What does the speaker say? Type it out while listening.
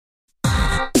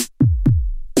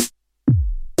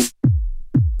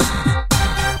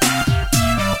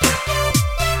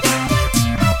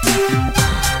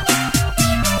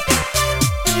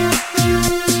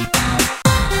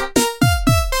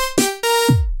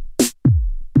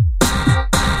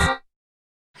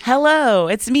Hello,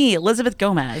 it's me, Elizabeth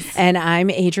Gomez. And I'm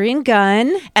Adrienne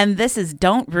Gunn. And this is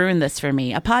Don't Ruin This For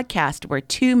Me, a podcast where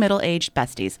two middle-aged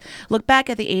besties look back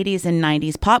at the 80s and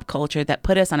 90s pop culture that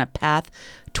put us on a path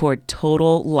toward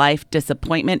total life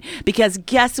disappointment. Because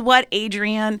guess what,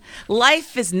 Adrienne?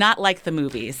 Life is not like the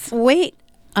movies. Wait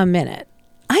a minute.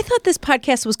 I thought this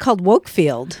podcast was called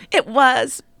Wokefield. It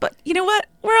was, but you know what?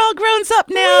 We're all grown up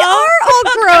now. We are all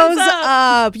grown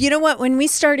up. You know what? When we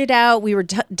started out, we were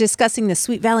discussing the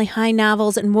Sweet Valley High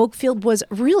novels, and Wokefield was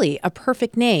really a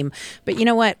perfect name. But you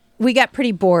know what? We got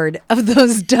pretty bored of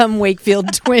those dumb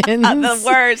Wakefield twins. The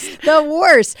worst. The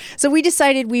worst. So we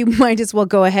decided we might as well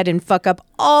go ahead and fuck up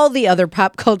all the other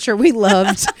pop culture we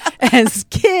loved as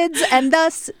kids. And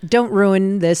thus, Don't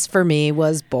Ruin This For Me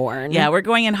was born. Yeah, we're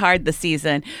going in hard this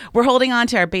season. We're holding on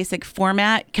to our basic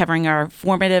format, covering our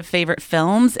formative favorite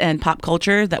films and pop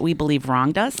culture that we believe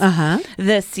wronged us.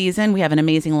 This season, we have an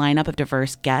amazing lineup of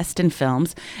diverse guests and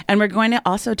films. And we're going to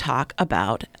also talk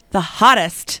about the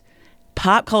hottest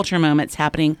pop culture moments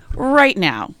happening right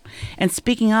now. And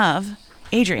speaking of,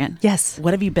 Adrienne, yes,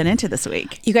 what have you been into this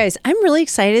week? You guys, I'm really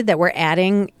excited that we're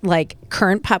adding like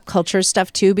current pop culture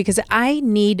stuff too, because I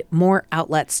need more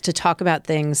outlets to talk about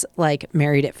things like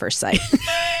Married at First Sight.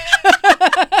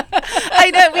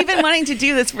 I know. We've been wanting to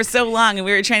do this for so long, and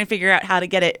we were trying to figure out how to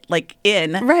get it like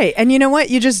in. Right. And you know what?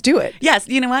 You just do it. Yes.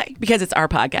 You know what? Because it's our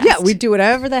podcast. Yeah, we do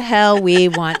whatever the hell we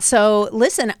want. So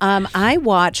listen, I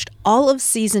watched all of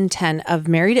season 10 of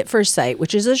Married at First Sight,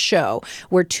 which is a show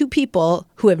where two people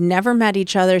who have never met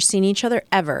each other, seen each other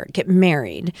ever, get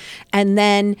married. And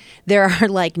then there are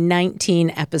like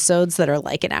 19 episodes that are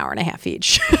like an hour and a half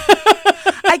each.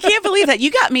 I can't believe that.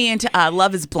 You got me into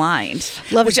Love is Blind,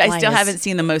 which I still haven't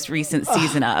seen the most recent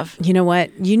season of. You know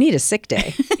what? You need a sick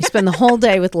day. You spend the whole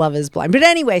day with Love is Blind. But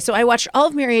anyway, so I watched all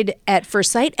of Married at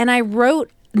First Sight, and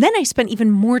then I spent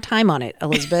even more time on it,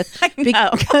 Elizabeth,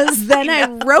 because then I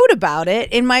wrote about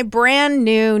it in my brand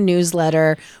new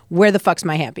newsletter, Where the Fuck's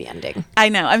My Happy Ending? I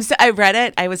know. I read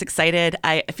it. I was excited.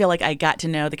 I feel like I got to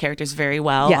know the characters very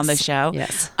well on the show.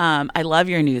 Yes. I love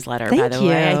your newsletter, Thank by the you.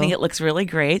 way. I think it looks really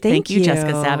great. Thank you, you,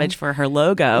 Jessica Savage, for her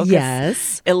logo.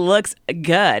 Yes. It looks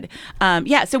good.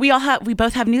 So we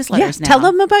both have newsletters now. Tell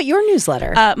them about your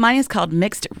newsletter. Mine is called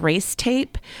Mixed Race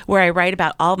Tape, where I write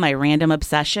about all of my random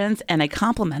obsessions, and I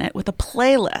complement it with a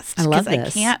playlist. I love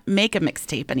this. I can't make a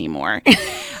mixtape anymore.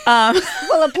 Well,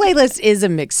 a playlist is a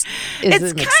mix.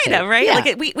 It's kind of, right? Yeah.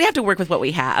 Like we have to work with what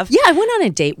we have. Yeah, I went on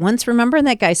a date once, remember? And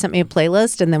that guy sent me a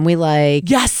playlist, and then we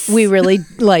Yes. we really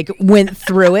went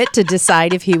through it to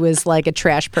decide if he was like a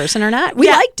trash person or not. We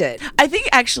liked it. I think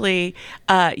actually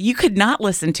you could not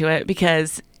listen to it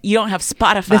because you don't have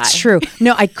Spotify. That's true.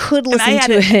 No, I could listen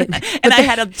to it. And I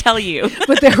had to tell you.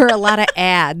 But there were a lot of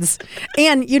ads.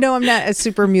 And, I'm not a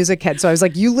super music head, so I was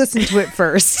like, you listen to it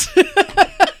first.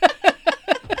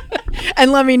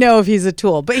 And let me know if he's a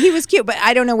tool. But he was cute, but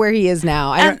I don't know where he is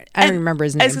now. I don't remember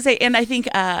his name. I was going to say, and I think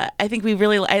I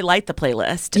liked the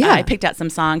playlist. Yeah. I picked out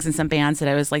some songs and some bands that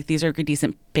I was like, these are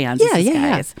decent bands.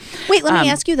 Yeah. Wait, let me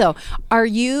ask you though. Are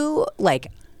you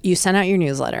you sent out your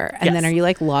newsletter, and then are you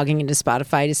logging into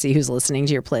Spotify to see who's listening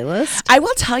to your playlist? I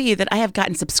will tell you that I have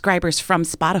gotten subscribers from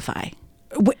Spotify.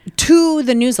 To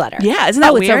the newsletter. Yeah, isn't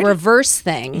that weird? It's a reverse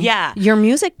thing. Yeah. Your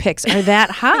music picks are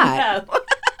that hot.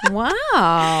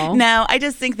 Wow. No, I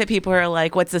just think that people are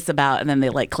like, what's this about? And then they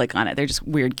click on it. They're just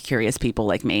weird, curious people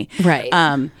like me. Right.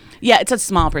 Yeah, it's a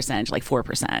small percentage, like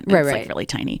 4%. It's really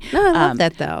tiny. No, I love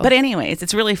that though. But anyways,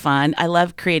 it's really fun. I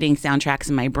love creating soundtracks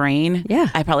in my brain. Yeah.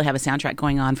 I probably have a soundtrack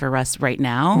going on for us right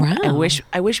now. Wow.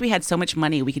 I wish we had so much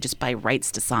money we could just buy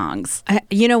rights to songs.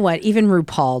 You know what? Even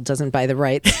RuPaul doesn't buy the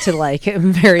rights to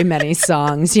very many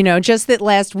songs. Just that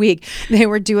last week they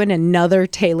were doing another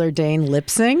Taylor Dane lip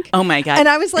sync. Oh my God. And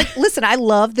I was like, listen, I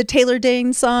love the Taylor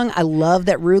Dane song. I love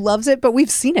that Ru loves it, but we've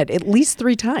seen it at least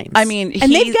 3 times. I mean,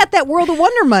 and they've got that World of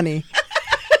Wonder money.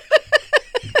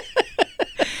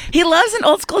 He loves an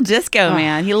old school disco,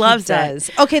 man. He loves it.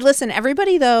 Okay, listen,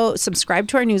 everybody, though, subscribe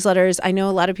to our newsletters. I know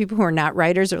a lot of people who are not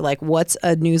writers are like, what's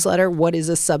a newsletter? What is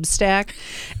a Substack?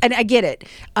 And I get it.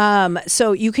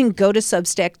 So you can go to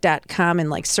substack.com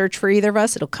and search for either of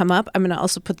us. It'll come up. I'm going to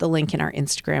also put the link in our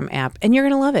Instagram app, and you're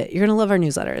going to love it. You're going to love our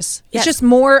newsletters. Yes. It's just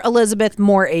more Elizabeth,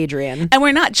 more Adrienne. And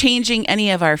we're not changing any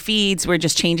of our feeds. We're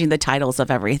just changing the titles of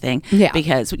everything. Yeah.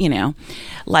 Because,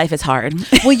 life is hard.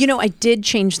 Well, I did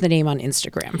change the name on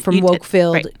Instagram from You did,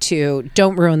 Wokefield right. to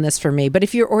Don't Ruin This for Me. But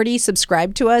if you're already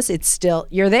subscribed to us, it's still,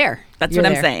 you're there. That's You're what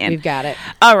I'm there. saying. We've got it.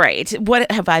 All right.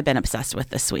 What have I been obsessed with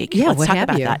this week? Yeah, Let's what talk have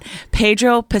about you? that.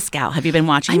 Pedro Pascal. Have you been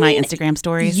watching my mean, Instagram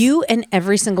stories? You and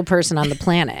every single person on the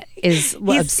planet is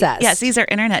obsessed. Yes, he's our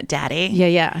internet daddy.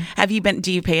 Yeah.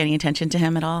 Do you pay any attention to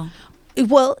him at all?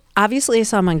 Well, obviously, I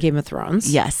saw him on Game of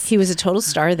Thrones. Yes. He was a total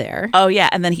star there. Oh yeah,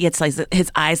 and then he gets like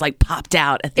his eyes like popped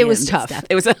out at the It end was and tough. stuff.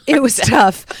 It was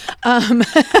tough.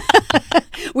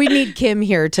 We need Kim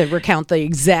here to recount the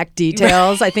exact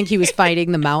details. I think he was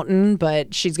fighting the mountain,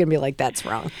 but she's going to be like, that's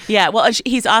wrong. Yeah, well,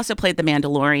 he's also played the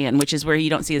Mandalorian, which is where you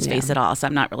don't see his face at all. So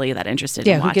I'm not really that interested.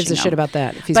 Yeah, in who watching gives a him. shit about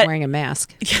that if he's But- wearing a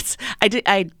mask? Yes,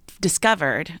 I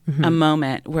discovered a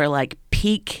moment where like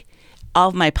peak. All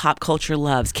of my pop culture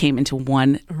loves came into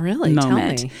one Really? Tell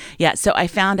moment. me. Yeah, so I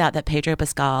found out that Pedro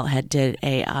Pascal did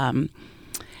an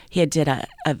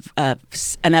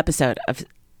episode of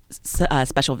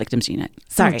Special Victims Unit.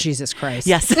 Sorry. Oh, Jesus Christ.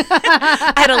 Yes.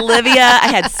 I had Olivia, I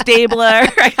had Stabler,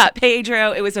 I got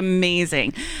Pedro. It was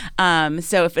amazing.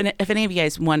 So if any of you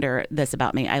guys wonder this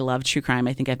about me, I love true crime.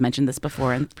 I think I've mentioned this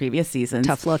before in previous seasons.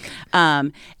 Tough look.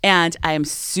 And I am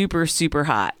super, super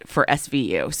hot for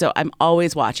SVU. So I'm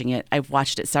always watching it. I've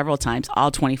watched it several times,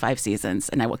 all 25 seasons,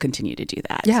 and I will continue to do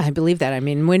that. Yeah, I believe that. I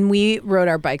mean, when we rode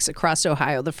our bikes across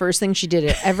Ohio, the first thing she did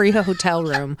at every hotel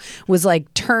room was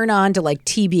like turn on to like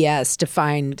TBS to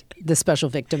find the Special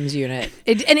Victims Unit.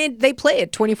 They play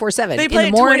it 24/7. They In play the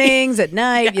it mornings, at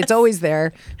night. Yes. It's always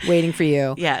there waiting for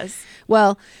you. Yes.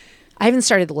 Well, I haven't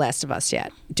started The Last of Us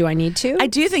yet. Do I need to? I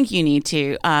do think you need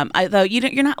to. Though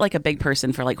you're not like a big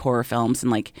person for like horror films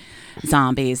and like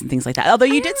zombies and things like that. Although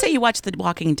you did say you watched The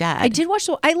Walking Dead. I did watch.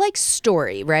 I like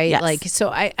story, right? Yes. Like, so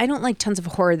I don't like tons of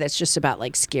horror that's just about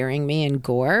like scaring me and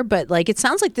gore. But like, it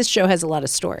sounds like this show has a lot of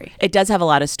story. It does have a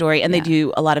lot of story, and Yeah. they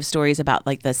do a lot of stories about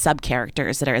like the sub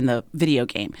characters that are in the video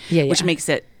game, which makes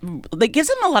it like gives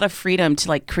them a lot of freedom to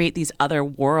like create these other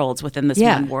worlds within this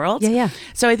one world. Yeah.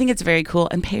 So I think it's very cool,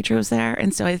 and Pedro's there,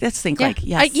 and so I just think like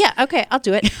yes, Okay, I'll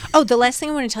do it. Oh, the last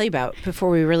thing I want to tell you about before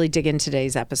we really dig into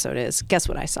today's episode is guess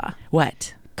what I saw?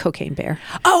 What? Cocaine Bear.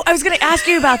 Oh, I was going to ask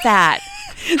you about that.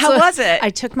 How was it?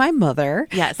 I took my mother.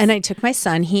 Yes. And I took my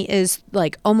son. He is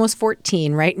like almost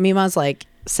 14, right? Mima's like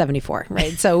 74,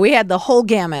 right? So we had the whole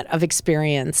gamut of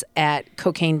experience at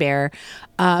Cocaine Bear.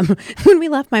 When we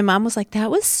left, my mom was like,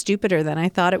 that was stupider than I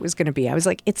thought it was going to be. I was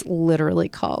like, it's literally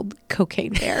called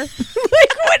Cocaine Bear.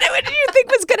 Like, what did you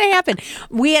think was going to happen?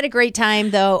 We had a great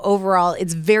time, though. Overall,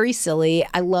 it's very silly.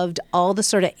 I loved all the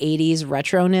sort of 80s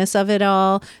retroness of it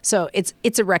all. So it's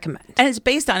a recommend. and it's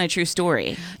based on a true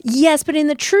story. Yes, but in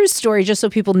the true story, just so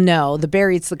people know, the bear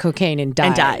eats the cocaine and dies.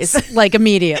 And dies. Like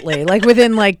immediately. Like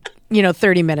within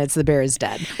 30 minutes, the bear is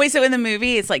dead. Wait, so in the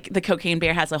movie, it's like the cocaine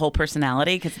bear has a whole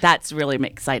personality because that's really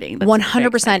exciting. That's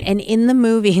 100%. And in the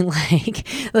movie,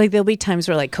 like there'll be times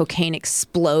where like cocaine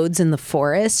explodes in the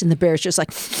forest and the bear's just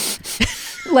like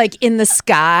like in the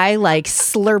sky, like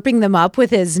slurping them up with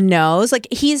his nose. Like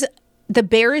the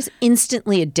bear is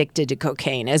instantly addicted to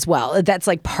cocaine as well. That's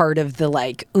like part of the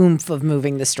like oomph of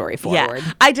moving the story forward.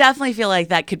 Yeah, I definitely feel like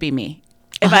that could be me.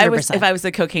 If 100%. I was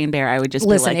a cocaine bear, I would just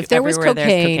Listen, be like, if there was everywhere there's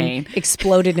cocaine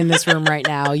exploded in this room right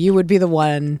now, you would be the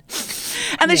one.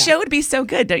 And the show would be so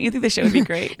good. Don't you think the show would be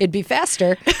great? It'd be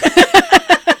faster.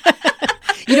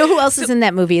 You know who else is in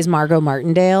that movie is Margot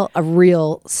Martindale, a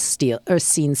real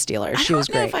scene stealer. She was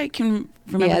I don't know great. if I can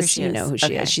remember who Yes, she you is. know who she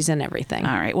Okay. is. She's in everything.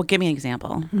 All right. Well, give me an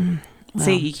example.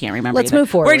 See, you can't remember. let's either. move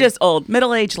forward. We're just old,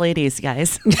 middle-aged ladies,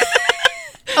 guys.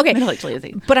 Okay. Middle-aged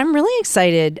ladies. But I'm really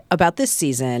excited about this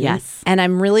season. Yes. And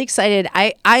I'm really excited.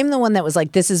 I'm the one that was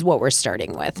like, this is what we're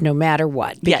starting with, no matter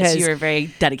what. Yes, you were very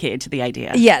dedicated to the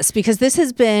idea. Yes, because this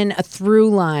has been a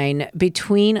through line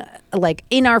between, like,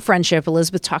 in our friendship.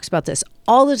 Elizabeth talks about this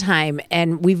all the time,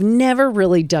 and we've never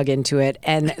really dug into it.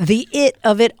 And the it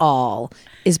of it all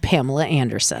is Pamela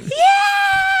Anderson.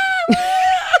 Yeah!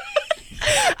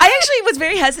 I actually was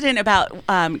very hesitant about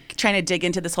trying to dig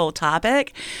into this whole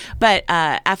topic, but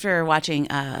after watching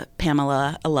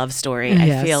Pamela, A Love Story,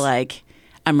 I feel like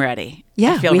I'm ready.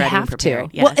 Yeah, I feel we ready have and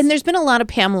prepared. to. Yes. Well, and there's been a lot of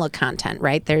Pamela content,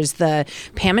 right? There's the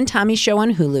Pam and Tommy show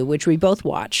on Hulu, which we both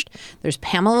watched. There's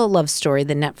Pamela Love Story,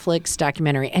 the Netflix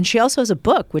documentary. And she also has a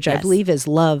book, which I believe is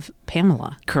Love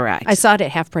Pamela. Correct. I saw it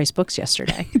at Half Price Books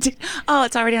yesterday. Oh,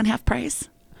 it's already on half price?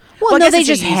 Well, I no, guess they it's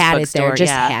a just used had it bookstore, there.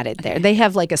 Just yeah. had it there. They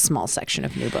have like a small section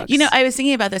of new books. You know, I was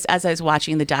thinking about this as I was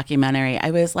watching the documentary.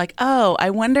 I was like, oh, I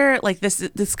wonder, like,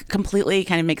 this completely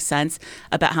kind of makes sense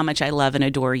about how much I love and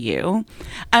adore you.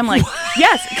 I'm like,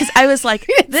 yes, because I was like,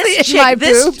 this chick, I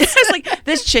was like,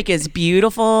 this chick is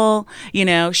beautiful. You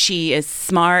know, she is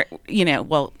smart. You know,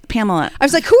 well, Pamela. I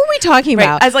was like, who are we talking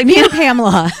about? I was like, me or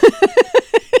Pamela?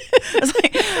 I was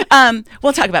like,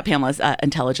 we'll talk about Pamela's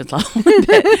intelligence level in a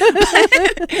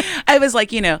bit. But I was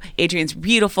like, you know, Adrian's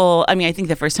beautiful. I mean, I think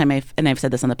the first time and I've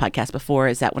said this on the podcast before,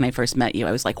 is that when I first met you,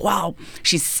 I was like, wow,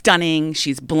 she's stunning.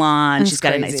 She's blonde. She's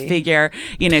got a nice figure.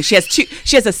 You know, she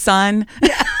has a son.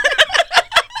 Yeah.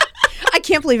 I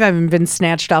can't believe I haven't been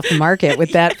snatched off the market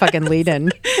with that fucking lead-in.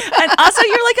 And also,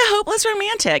 you're like a hopeless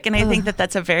romantic. And I think that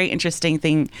that's a very interesting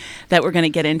thing that we're going to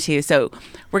get into. So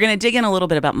we're going to dig in a little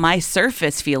bit about my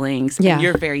surface feelings and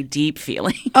your very deep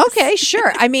feelings. Okay,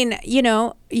 sure. I mean, you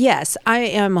know, yes, I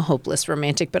am a hopeless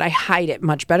romantic, but I hide it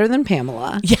much better than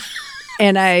Pamela. Yeah.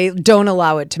 And I don't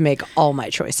allow it to make all my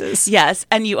choices. Yes,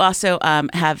 and you also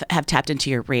have tapped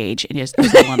into your rage as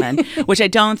a woman, which I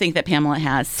don't think that Pamela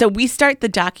has. So we start the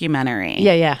documentary.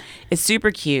 Yeah. It's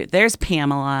super cute. There's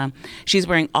Pamela. She's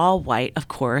wearing all white, of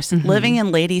course, living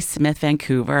in Ladysmith,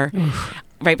 Vancouver.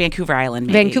 Right, Vancouver Island,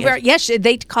 maybe. Vancouver, yes,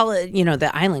 they call it, you know,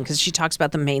 the island, because she talks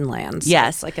about the mainland. So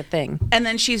yes. It's like a thing. And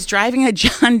then she's driving a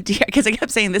John Deere, because I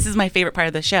kept saying this is my favorite part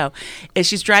of the show, is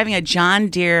she's driving a John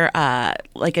Deere,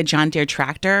 like a John Deere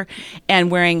tractor,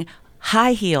 and wearing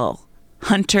high heel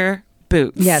hunter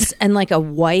boots. Yes, and like a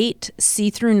white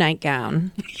see-through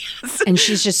nightgown. Yes. And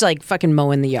she's just like fucking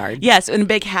mowing the yard. Yes, and a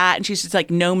big hat, and she's just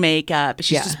like no makeup.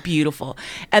 She's just beautiful.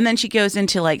 And then she goes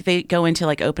into they go into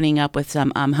opening up with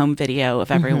some home video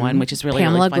of everyone, which is really,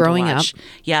 Pamela really fun growing to watch. up.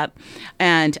 Yep.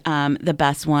 And the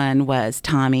best one was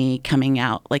Tommy coming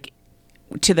out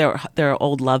to their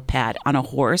old love pad on a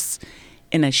horse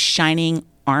in a shining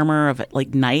armor of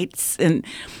knights, and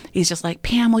he's just like,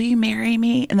 Pam, will you marry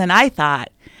me? And then I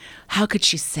thought, how could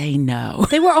she say no?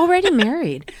 They were already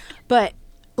married. But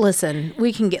listen,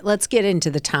 let's get into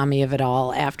the Tommy of it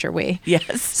all after we.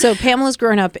 Yes. So Pamela's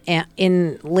grown up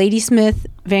in Ladysmith,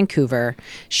 Vancouver.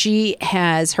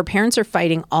 Her parents are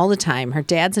fighting all the time. Her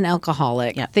dad's an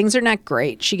alcoholic. Yep. Things are not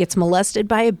great. She gets molested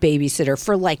by a babysitter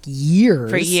for years.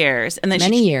 For years. And then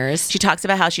many years. She talks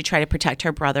about how she tried to protect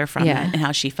her brother from it and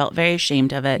how she felt very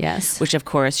ashamed of it. Yes. Which, of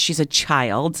course, she's a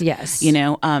child. Yes. You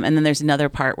know, and then there's another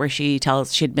part where she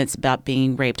admits about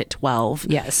being raped at 12.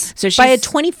 Yes. So she's, by a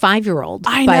 25-year-old,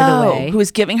 I by know, the way. who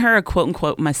was giving her a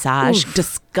quote-unquote massage. Oof.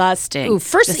 Disgusting. Ooh,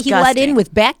 first, Disgusting. he let in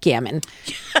with backgammon.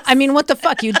 Yes. I mean, what the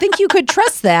fuck? You'd think you could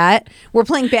trust that. We're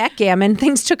playing backgammon.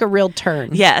 Things took a real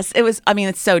turn. Yes, it was. I mean,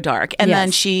 it's so dark. And then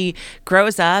Yes. she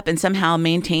grows up and somehow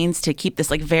maintains to keep this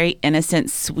very innocent,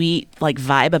 sweet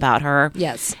vibe about her.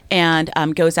 Yes. And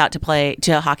goes out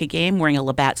to a hockey game wearing a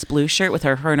Labatt's blue shirt with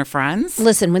her and her friends.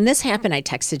 Listen, when this happened, I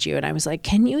texted you and I was like,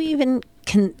 can you even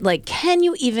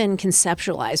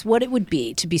conceptualize what it would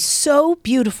be to be so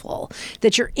beautiful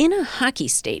that you're in a hockey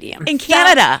stadium In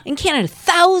Canada. In Canada,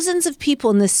 thousands of people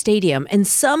in this stadium, and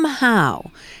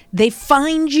somehow they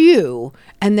find you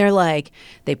and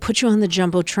they put you on the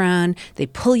Jumbotron, they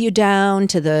pull you down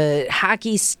to the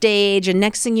hockey stage, and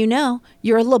next thing you know,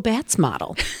 you're a Labatt's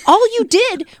model. All you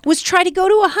did was try to go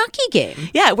to a hockey game.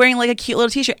 Yeah, wearing a cute little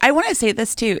t-shirt. I want to say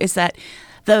this too, is that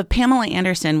the Pamela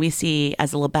Anderson we see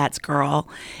as a Labatt's girl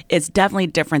is definitely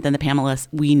different than the Pamela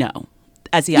we know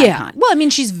as the icon. Well, I mean,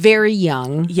 she's very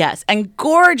young. Yes, and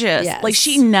gorgeous. Yes.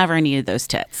 She never needed those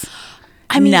tits.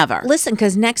 I mean, never. Listen,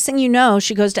 because next thing you know,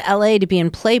 she goes to L.A. to be in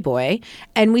Playboy,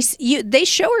 and they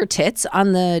show her tits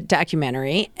on the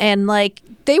documentary, and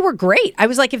they were great. I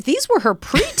was like, if these were her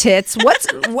pre-tits, what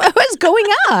was going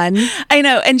on? I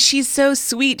know, and she's so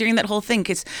sweet during that whole thing.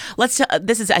 Because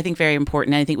this is, I think, very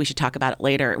important, and I think we should talk about it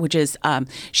later. Which is,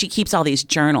 she keeps all these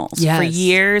journals for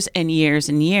years and years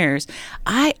and years.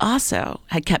 I also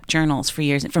had kept journals for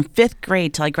years, from 5th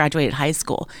grade till I graduated high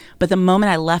school. But the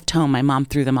moment I left home, my mom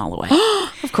threw them all away.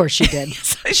 Of course she did.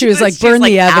 So she was like, burn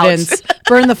the evidence.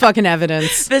 Burn the fucking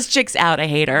evidence. This chick's out. I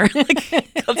hate her.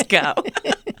 Let's go.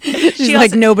 She's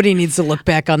like, nobody needs to look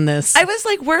back on this. I was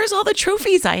like, where's all the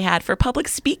trophies I had for public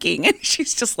speaking? And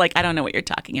she's just like, I don't know what you're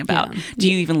talking about. Yeah.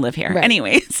 Do you even live here? Right.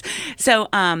 Anyways, so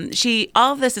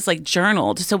all of this is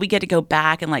journaled. So we get to go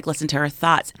back and listen to her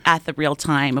thoughts at the real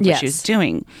time of what she was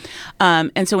doing.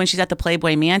 And so when she's at the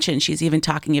Playboy Mansion, she's even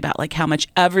talking about how much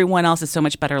everyone else is so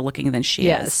much better looking than she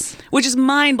is. Which is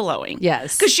mind blowing.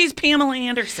 Yes. Because she's Pamela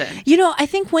Anderson. You know, I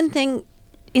think one thing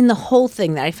in the whole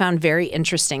thing that I found very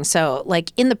interesting. So,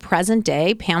 like, in the present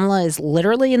day, Pamela is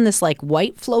literally in this, like,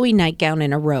 white flowy nightgown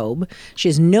and a robe. She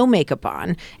has no makeup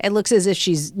on. It looks as if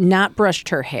she's not brushed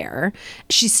her hair.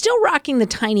 She's still rocking the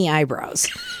tiny eyebrows.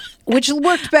 Which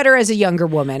worked better as a younger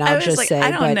woman, I'll just say. I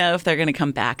don't know if they're going to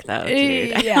come back, though,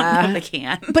 dude. Yeah. I don't know if they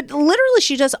can. But literally,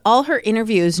 she does all her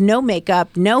interviews, no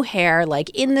makeup, no hair,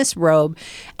 like in this robe.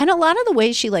 And a lot of the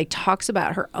ways she, like, talks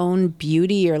about her own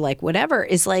beauty or, like, whatever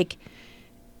is, like,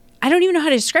 I don't even know how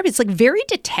to describe it. It's, like, very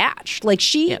detached. Like,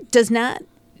 she does not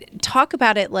talk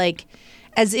about it, like,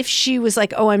 as if she was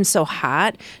like, oh, I'm so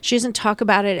hot. She doesn't talk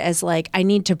about it as like, I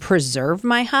need to preserve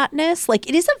my hotness. Like,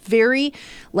 it is a very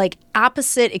like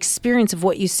opposite experience of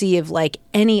what you see of like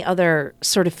any other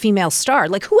sort of female star.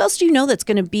 Like, who else do you know that's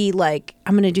going to be like,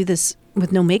 I'm going to do this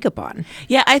with no makeup on?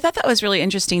 Yeah, I thought that was really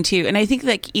interesting too. And I think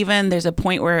like even there's a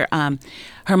point where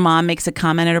her mom makes a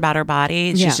comment about her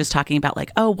body. She's just talking about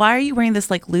like, oh, why are you wearing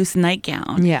this like loose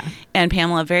nightgown? Yeah. And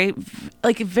Pamela very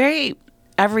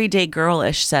everyday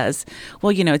girlish says,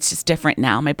 well, you know, it's just different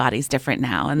now. My body's different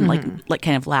now. And like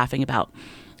kind of laughing about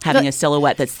having a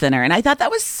silhouette that's thinner. And I thought that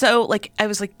was so like, I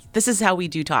was like, this is how we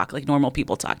do talk, like normal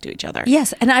people talk to each other.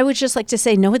 Yes. And I would just like to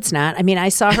say, no, it's not. I mean, I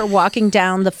saw her walking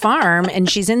down the farm and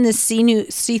she's in this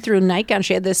see-through nightgown.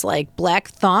 She had this like black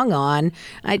thong on.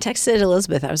 I texted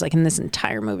Elizabeth. I was like, in this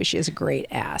entire movie, she has a great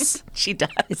ass. She does.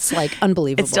 It's like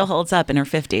unbelievable. It still holds up in her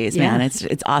 50s, man.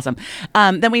 It's awesome.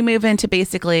 Then we move into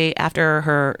basically after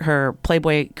her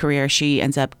Playboy career, she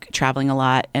ends up traveling a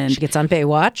lot. And she gets on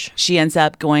Baywatch. She ends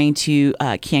up going to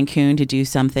Cancun to do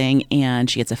something, and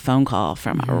she gets a phone call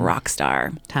from a rock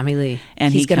star, Tommy Lee,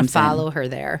 and he's going to comes follow in. her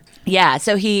there. Yeah,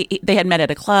 so they had met at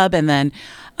a club, and then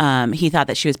he thought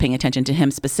that she was paying attention to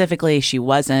him specifically. She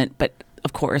wasn't, but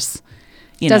of course,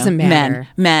 doesn't matter.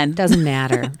 Men doesn't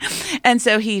matter. And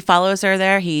so he follows her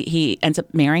there. He ends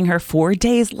up marrying her 4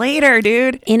 days later,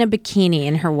 dude, in a bikini,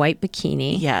 in her white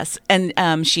bikini. Yes,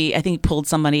 and she I think pulled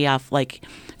somebody off like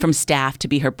from staff to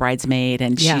be her bridesmaid,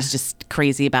 and she's just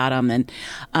crazy about him. And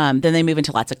then they move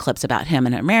into lots of clips about him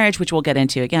and her marriage, which we'll get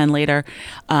into again later.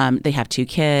 They have 2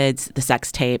 kids, the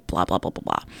sex tape, blah, blah, blah, blah,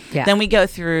 blah. Yeah. Then we go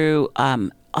through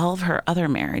all of her other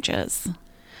marriages.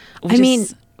 I mean,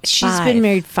 she's been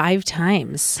married 5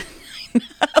 times.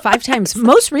 5 times.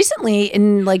 Most recently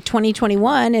in like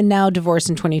 2021 and now divorced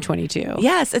in 2022.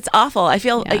 Yes, it's awful. I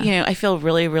feel I feel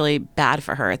really, really bad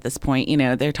for her at this point. You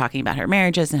know, they're talking about her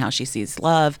marriages and how she sees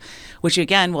love, which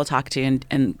again we'll talk to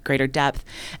in greater depth.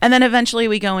 And then eventually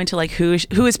we go into like who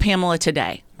is Pamela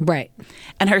today? Right.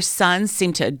 And her sons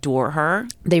seem to adore her.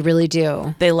 They really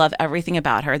do. They love everything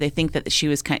about her. They think that she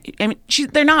was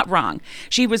they're not wrong.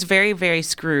 She was very, very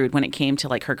screwed when it came to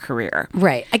like her career.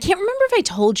 Right. I can't remember if I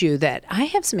told you that I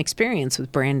have some experience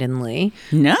with Brandon Lee.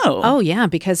 No. Oh, yeah,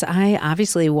 because I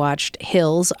obviously watched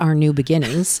Hills, Our New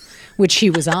Beginnings, which he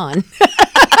was on.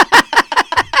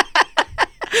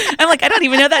 I'm like, I don't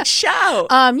even know that show.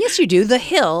 Yes, you do. The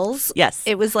Hills. Yes.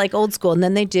 It was like old school. And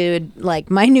then they did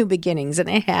like My New Beginnings. And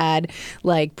it had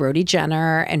like Brody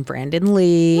Jenner and Brandon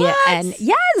Lee. What? And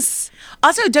yes.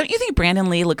 Also, don't you think Brandon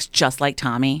Lee looks just like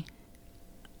Tommy?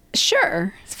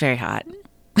 Sure. It's very hot.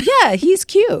 Yeah, he's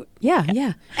cute.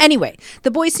 Yeah. Anyway,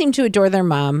 the boys seem to adore their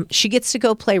mom. She gets to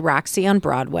go play Roxy on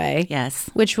Broadway. Yes.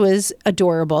 Which was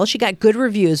adorable. She got good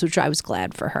reviews, which I was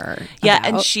glad for her. Yeah, about.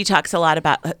 and she talks a lot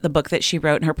about the book that she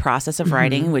wrote and her process of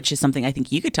writing, which is something I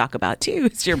think you could talk about too.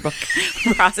 It's your book,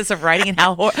 process of writing and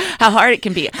how hard it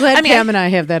can be. Glad Pam and I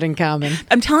have that in common.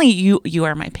 I'm telling you, you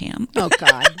are my Pam. Oh,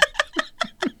 God.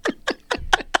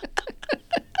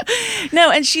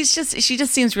 No, and she just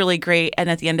seems really great. And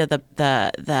at the end of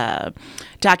the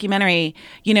documentary,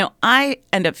 you know, I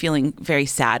end up feeling very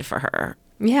sad for her.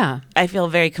 Yeah. I feel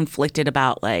very conflicted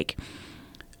about like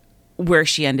where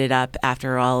she ended up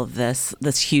after all of this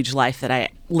huge life that I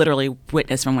literally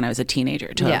witnessed from when I was a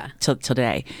teenager till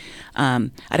today. I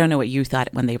don't know what you thought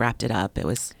when they wrapped it up. It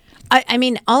was I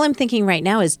mean, all I'm thinking right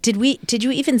now is did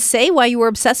you even say why you were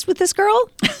obsessed with this girl?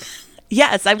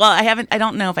 Yes. I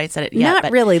don't know if I said it yet.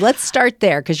 Not really. Let's start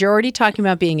there because you're already talking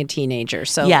about being a teenager.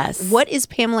 So yes. What is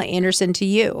Pamela Anderson to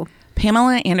you?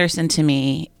 Pamela Anderson to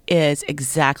me is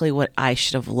exactly what I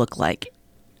should have looked like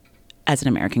as an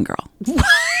American girl.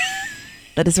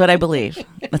 That is what I believe.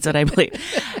 That's what I believe.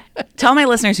 Tell my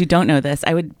listeners who don't know this,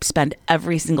 I would spend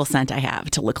every single cent I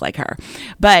have to look like her.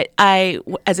 But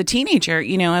as a teenager,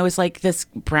 you know, I was like this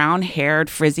brown-haired,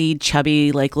 frizzy,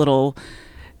 chubby, like little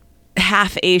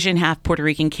half Asian, half Puerto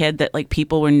Rican kid that like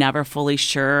people were never fully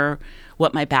sure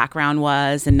what my background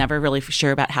was and never really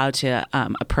sure about how to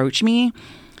approach me.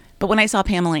 But when I saw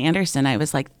Pamela Anderson, I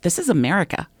was like, this is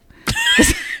America.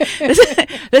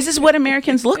 This is what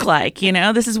Americans look like, you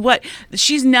know? This is what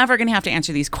she's never going to have to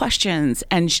answer these questions,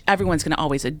 and everyone's going to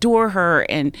always adore her,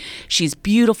 and she's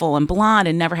beautiful and blonde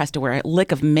and never has to wear a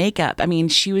lick of makeup. I mean,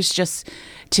 she was just,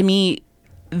 to me,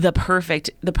 the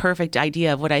perfect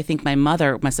idea of what I think my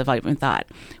mother must have even thought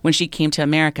when she came to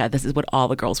America. This is what all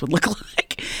the girls would look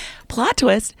like. Plot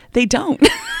twist, they don't.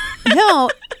 No,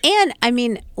 and I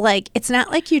mean, like, it's not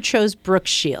like you chose Brooke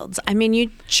Shields. I mean, you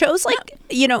chose, like,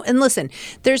 you know, and listen,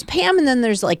 there's Pam and then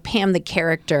there's, like, Pam the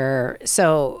character.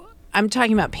 So I'm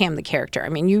talking about Pam the character. I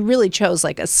mean, you really chose,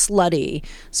 like, a slutty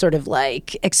sort of,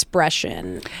 like,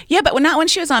 expression. Yeah, but not when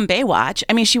she was on Baywatch.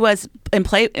 I mean, she was in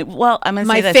play. Well, I'm going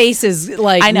to say My face is,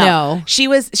 like, I know. No. She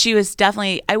was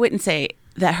definitely, I wouldn't say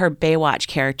that her Baywatch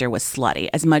character was slutty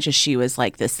as much as she was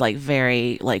like this, like,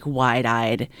 very, like,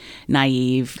 wide-eyed,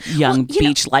 naive young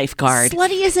beach lifeguard.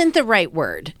 Slutty isn't the right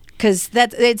word. Because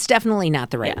it's definitely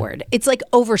not the right word. It's like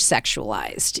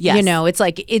over-sexualized. Yes. You know, it's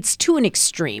like, it's to an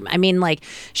extreme. I mean, like,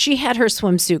 she had her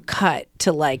swimsuit cut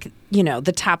to, like, you know,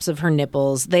 the tops of her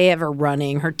nipples. They have her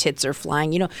running. Her tits are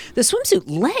flying. You know, the swimsuit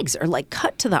legs are, like,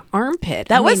 cut to the armpit.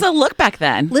 That was the look back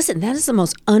then. Listen, that is the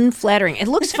most unflattering. It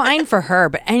looks fine for her,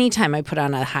 but anytime I put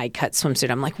on a high-cut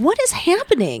swimsuit, I'm like, what is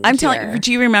happening I'm telling you,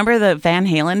 do you remember the Van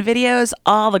Halen videos?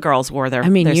 All the girls wore their... I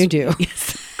mean, you do.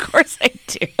 Yes, of course I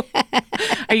do.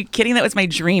 Are you kidding? That was my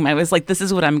dream. I was like, this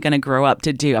is what I'm going to grow up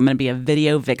to do. I'm going to be a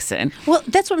video vixen. Well,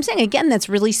 that's what I'm saying. Again, that's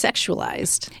really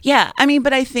sexualized. Yeah. I mean,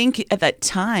 but I think at that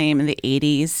time in the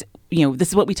 80s, you know, this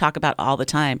is what we talk about all the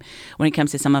time when it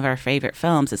comes to some of our favorite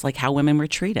films. It's like how women were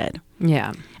treated.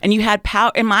 Yeah. And you had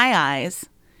power. In my eyes,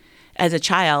 as a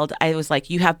child, I was like,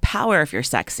 you have power if you're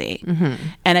sexy. Mm-hmm.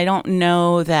 And I don't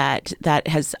know that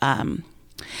has...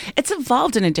 it's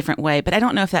evolved in a different way, but I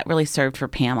don't know if that really served for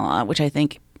Pamela, which I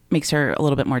think makes her a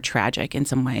little bit more tragic in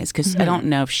some ways, because I don't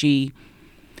know if she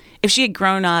had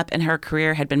grown up and her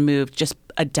career had been moved just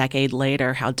a decade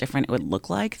later, how different it would look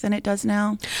like than it does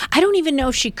now. I don't even know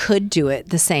if she could do it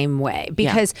the same way,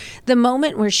 because the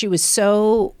moment where she was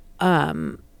so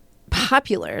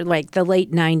popular, like the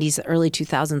late 90s, early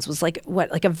 2000s, was like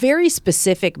a very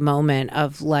specific moment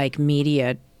of, like,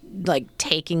 media, like,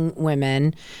 taking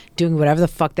women, doing whatever the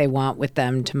fuck they want with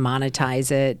them to monetize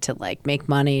it, to, like, make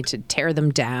money, to tear them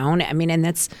down. I mean, and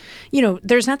that's, you know,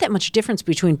 there's not that much difference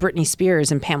between Britney Spears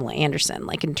and Pamela Anderson,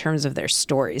 like, in terms of their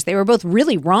stories. They were both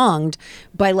really wronged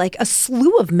by, like, a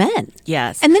slew of men.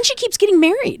 Yes. And then she keeps getting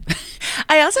married.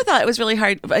 I also thought it was really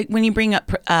hard when you bring up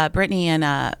Britney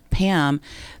and Pam.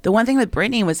 The one thing with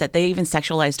Britney was that they even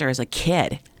sexualized her as a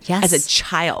kid. Yes. As a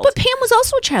child. But Pam was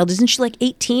also a child. Isn't she, like,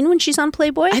 18 when she's on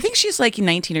Playboy? I think she's like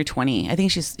 19 or 20. I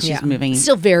think she's moving.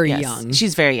 Still very young.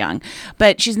 She's very young.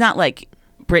 But she's not like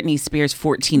Britney Spears'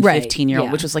 14,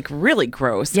 15-year-old, which was, like, really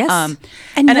gross. Yes.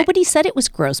 And nobody said it was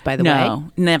gross, by the way.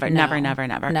 No, never.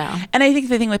 No. And I think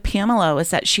the thing with Pamela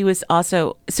was that she was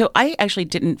also... So I actually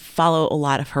didn't follow a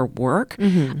lot of her work.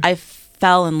 Mm-hmm. I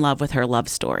fell in love with her love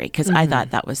story because I thought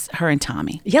that was her and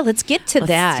Tommy. Yeah, let's get to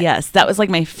that. Yes, that was,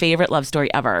 like, my favorite love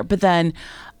story ever. But then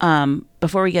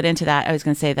before we get into that, I was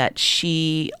going to say that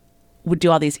she would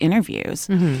do all these interviews.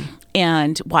 Mm-hmm.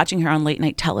 And watching her on late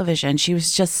night television, she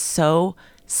was just so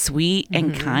sweet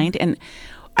and kind. And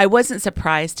I wasn't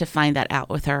surprised to find that out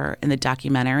with her in the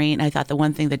documentary. And I thought the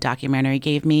one thing the documentary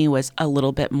gave me was a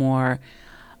little bit more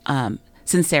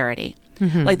sincerity.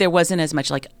 Mm-hmm. Like, there wasn't as much,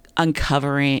 like,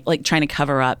 uncovering, like, trying to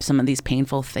cover up some of these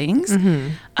painful things. Mm-hmm.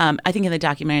 I think in the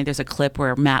documentary there's a clip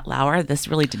where Matt Lauer, this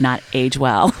really did not age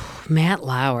well. Matt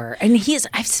Lauer. And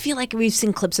I feel like we've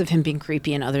seen clips of him being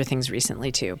creepy and other things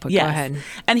recently too, but go ahead.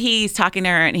 And he's talking to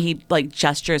her and he, like,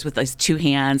 gestures with his two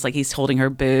hands like he's holding her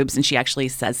boobs, and she actually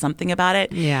says something about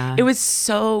it. Yeah. It was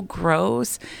so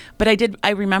gross. But I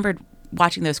remembered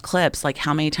watching those clips, like,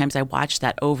 how many times I watched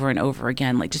that over and over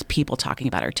again, like, just people talking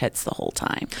about her tits the whole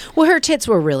time. Well, her tits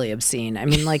were really obscene. I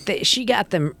mean, like, she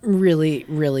got them really,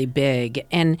 really big.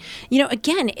 And, you know,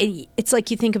 again, it's like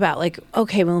you think about, like,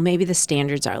 okay, well, maybe the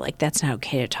standards are like, that's not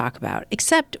okay to talk about.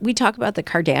 Except we talk about the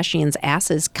Kardashians'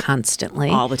 asses constantly.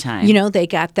 All the time. You know, they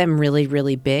got them really,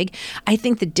 really big. I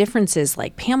think the difference is,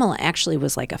 like, Pamela actually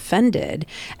was, like, offended,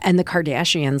 and the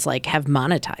Kardashians, like, have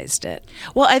monetized it.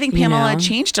 Well, I think Pamela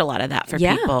changed a lot of that for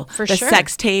people. For the sure.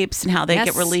 sex tapes and how they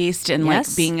get released, and like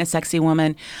being a sexy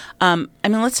woman. I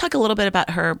mean, let's talk a little bit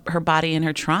about her body and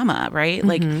her trauma, right?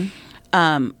 Like,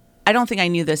 I don't think I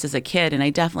knew this as a kid, and I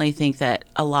definitely think that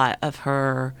a lot of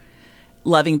her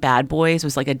loving bad boys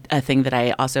was like a thing that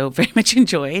I also very much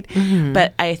enjoyed. Mm-hmm.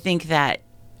 But I think that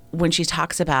when she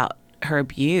talks about her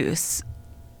abuse,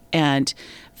 and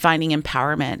finding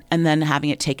empowerment and then having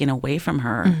it taken away from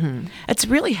her. It's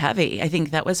really heavy. I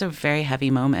think that was a very heavy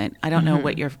moment. I don't know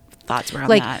what your thoughts were on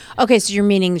that. Okay, so you're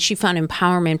meaning she found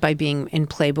empowerment by being in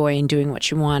Playboy and doing what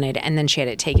she wanted, and then she had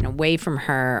it taken away from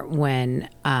her when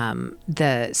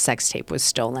the sex tape was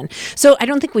stolen. So I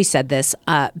don't think we said this.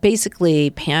 Basically,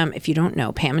 Pam, if you don't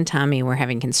know, Pam and Tommy were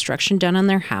having construction done on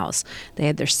their house. They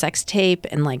had their sex tape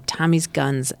and like Tommy's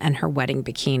guns and her wedding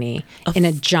bikini in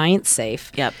a giant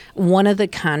safe. Yep. One of the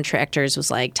contractors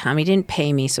was like, Tommy didn't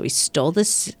pay me, so he stole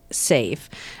this safe,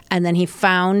 and then he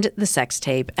found the sex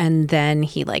tape, and then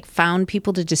he like found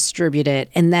people to distribute it,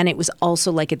 and then it was also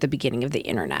like at the beginning of the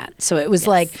internet, so it was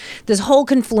like this whole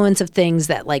confluence of things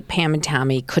that like Pam and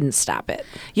Tommy couldn't stop it.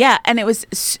 Yeah, and it was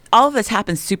all of this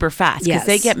happened super fast because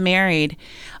they get married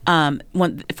 4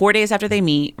 days after they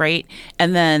meet, right?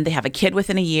 And then they have a kid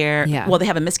within a year. Yeah. Well, they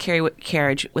have a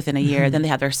miscarriage within a year. Then they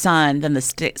have their son. Then the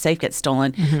safe gets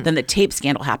stolen. Then the tape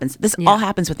scandal happens. This all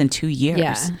happens within 2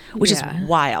 years, which is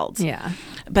wild. Yeah.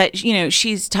 But, you know,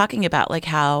 she's talking about like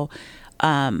how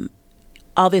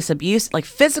all this abuse, like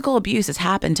physical abuse has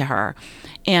happened to her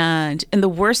and in the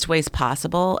worst ways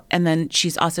possible. And then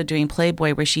she's also doing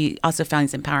Playboy where she also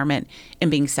finds empowerment in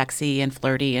being sexy and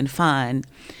flirty and fun.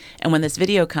 And when this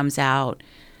video comes out,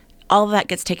 all of that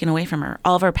gets taken away from her.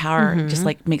 All of her power just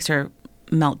like makes her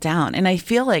melt down. And I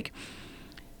feel like,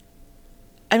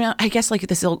 I mean, I guess like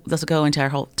this will go into our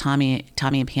whole Tommy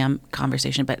and Pam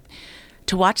conversation, but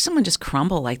to watch someone just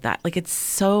crumble like that, like it's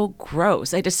so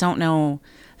gross. I just don't know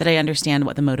that I understand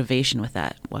what the motivation with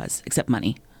that was, except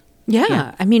money.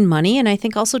 Yeah. I mean, money, and I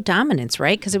think also dominance,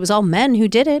 right? Because it was all men who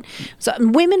did it. So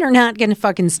women are not going to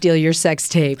fucking steal your sex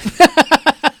tape.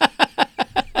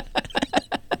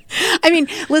 I mean,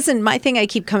 listen, my thing I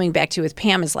keep coming back to with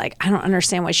Pam is like, I don't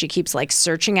understand why she keeps like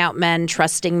searching out men,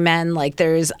 trusting men. Like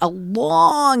there's a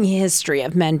long history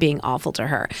of men being awful to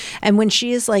her. And when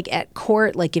she is like at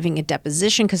court, like giving a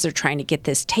deposition because they're trying to get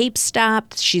this tape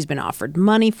stopped, she's been offered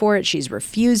money for it. She's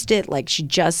refused it. Like she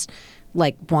just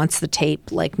like wants the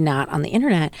tape like not on the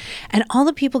internet, and all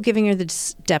the people giving her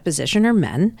the deposition are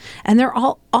men, and they're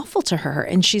all awful to her,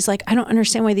 and she's like, I don't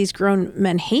understand why these grown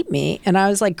men hate me. And I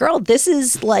was like, girl, this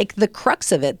is like the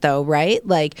crux of it though, right?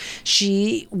 Like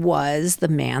she was the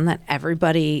man that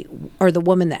everybody, or the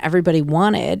woman that everybody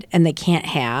wanted and they can't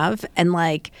have, and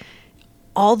like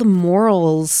all the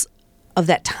morals of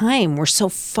that time were so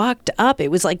fucked up. It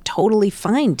was like totally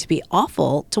fine to be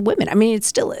awful to women. I mean, it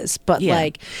still is, but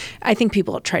like, I think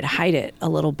people try to hide it a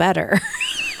little better.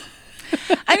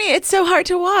 I mean, it's so hard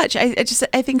to watch. I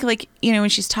think like, you know, when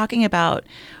she's talking about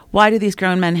why do these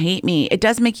grown men hate me, it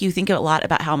does make you think a lot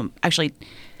about how actually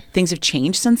things have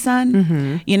changed since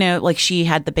then. You know, like she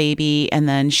had the baby and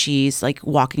then she's like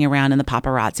walking around and the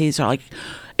paparazzis are like,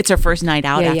 it's her first night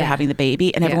out after having the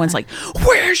baby. And everyone's like,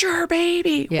 where's your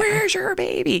baby? Where's your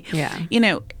baby? Yeah. You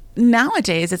know,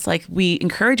 nowadays it's like we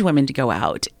encourage women to go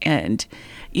out and,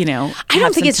 you know. I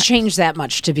don't think it's changed that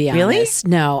much, to be honest.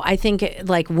 Really? No, I think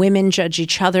like women judge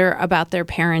each other about their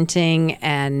parenting,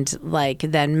 and like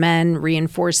then men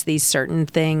reinforce these certain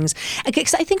things.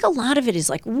 Because I think a lot of it is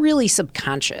like really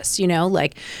subconscious, you know,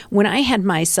 like when I had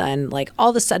my son, like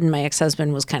all of a sudden my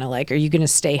ex-husband was kind of like, are you going to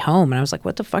stay home? And I was like,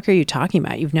 what the fuck are you talking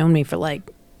about? You've known me for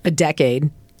like a decade.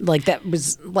 Like that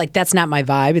was like, that's not my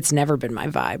vibe. It's never been my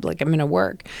vibe. Like I'm going to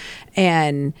work.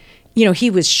 And, you know, he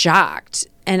was shocked.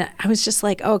 And I was just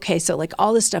like, okay, so like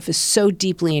all this stuff is so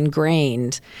deeply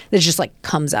ingrained that it just like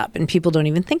comes up and people don't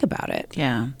even think about it.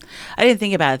 Yeah. I didn't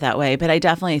think about it that way, but I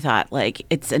definitely thought like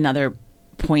it's another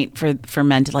point for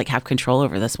men to like have control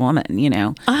over this woman, you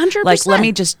know? 100%. Like, let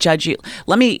me just judge you.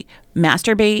 Let me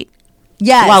masturbate.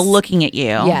 Yes. While looking at you.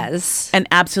 Yes. And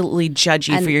absolutely judge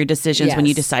you for your decisions when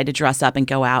you decide to dress up and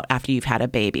go out after you've had a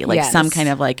baby. Like some kind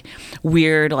of like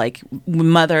weird, like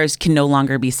mothers can no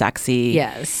longer be sexy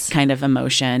kind of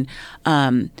emotion.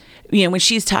 You know, when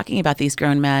she's talking about these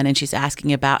grown men and she's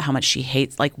asking about how much she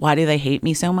hates, like, why do they hate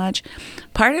me so much?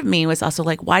 Part of me was also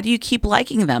like, why do you keep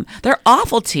liking them? They're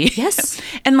awful to you. Yes.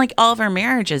 And like all of our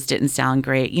marriages didn't sound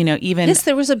great, you know, even. Yes,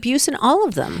 there was abuse in all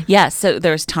of them. Yes. So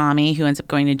there's Tommy who ends up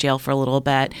going to jail for a little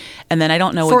bit. And then I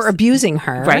don't know. For abusing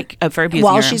her. Right. For abusing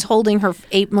her. While she's holding her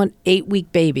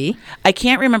 8-week baby. I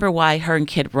can't remember why her and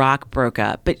Kid Rock broke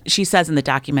up, but she says in the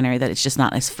documentary that it's just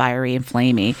not as fiery and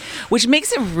flamey, which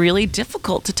makes it really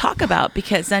difficult to talk about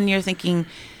because then you're thinking,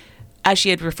 as she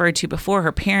had referred to before,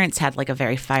 her parents had like a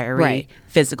very fiery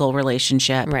physical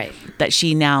relationship that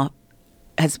she now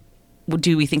has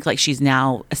do we think like she's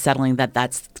now settling that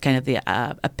that's kind of the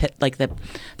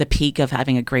the peak of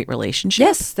having a great relationship?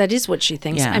 Yes, that is what she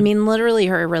thinks. Yeah. I mean, literally,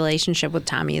 her relationship with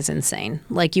Tommy is insane.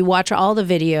 Like, you watch all the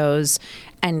videos,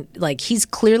 and like, he's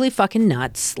clearly fucking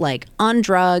nuts, like on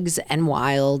drugs and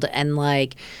wild, and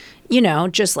like, you know,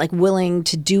 just like willing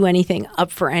to do anything,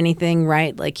 up for anything,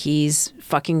 right? Like, he's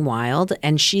fucking wild,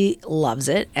 and she loves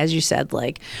it. As you said,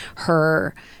 like,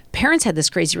 her parents had this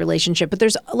crazy relationship, but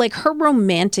there's like, her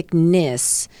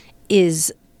romanticness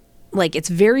is like, it's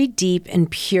very deep and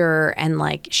pure, and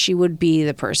like, she would be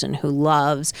the person who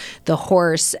loves the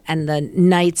horse and the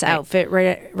knight's outfit,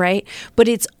 right? But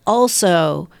it's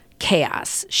also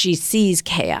chaos. She sees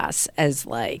chaos as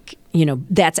like, you know,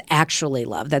 that's actually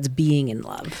love. That's being in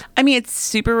love. I mean, it's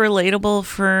super relatable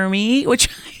for me, which,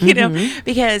 you know,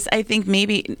 because I think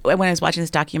maybe when I was watching this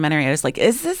documentary, I was like,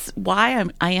 is this why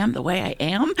I am the way I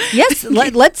am? Yes.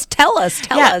 Let's tell us.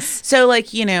 So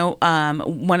like, you know,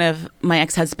 one of my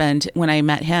ex-husband, when I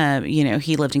met him, you know,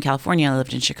 he lived in California, I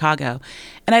lived in Chicago.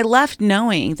 And I left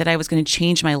knowing that I was going to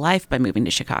change my life by moving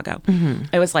to Chicago.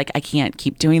 I was like, I can't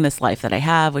keep doing this life that I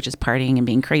have, which is partying and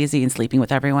being crazy and sleeping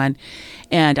with everyone.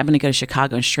 And I'm going to go to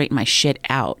Chicago and straighten my shit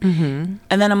out. And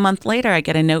then a month later, I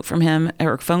get a note from him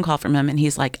or a phone call from him. And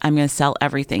he's like, I'm going to sell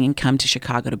everything and come to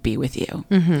Chicago to be with you.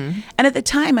 And at the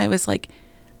time, I was like,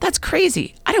 that's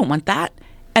crazy. I don't want that.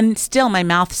 And still my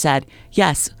mouth said,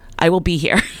 yes, I will be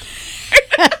here.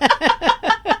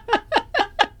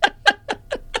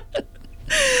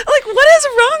 Like, what is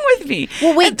wrong with me?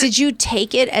 Well, wait, did you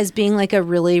take it as being like a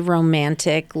really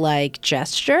romantic like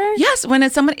gesture? Yes, when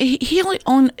it's someone he only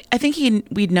owned, I think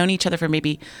we'd known each other for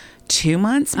maybe 2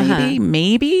 months,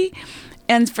 maybe.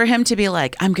 And for him to be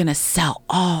like, I'm going to sell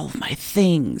all of my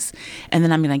things, and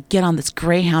then I'm going to get on this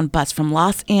Greyhound bus from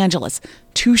Los Angeles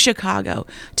to Chicago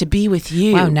to be with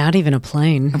you. Wow, not even a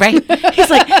plane. Right? He's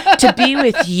like, to be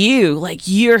with you, like,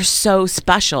 you're so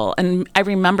special. And I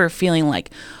remember feeling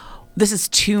like, this is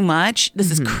too much. This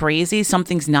is crazy.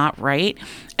 Something's not right.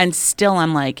 And still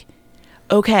I'm like,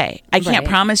 okay, I can't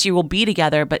promise you we'll be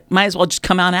together, but might as well just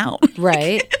come on out.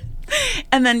 Right.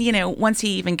 And then, you know, once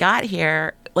he even got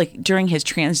here, like during his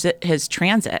transit,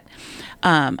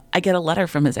 I get a letter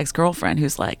from his ex-girlfriend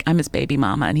who's like, I'm his baby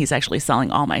mama, and he's actually selling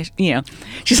all my, you know,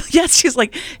 she's like, yes, she's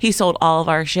like, he sold all of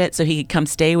our shit so he could come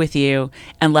stay with you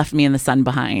and left me in the sun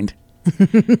behind.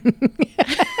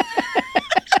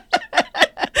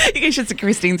 You guys should see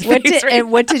Christine's face.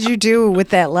 And what did you do with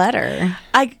that letter?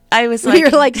 I was like, you're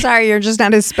like, sorry, you're just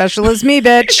not as special as me,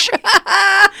 bitch.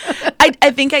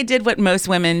 I think I did what most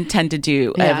women tend to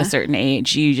do of a certain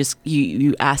age. You just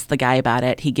you ask the guy about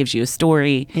it. He gives you a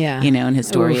story. Yeah. You know, and his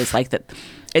story is like that.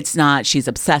 It's not, she's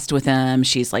obsessed with him.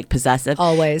 She's like possessive.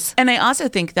 Always. And I also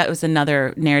think that was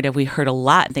another narrative we heard a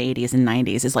lot in the 80s and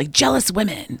 90s is like jealous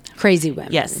women. Crazy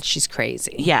women. Yes. She's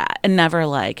crazy. Yeah. And never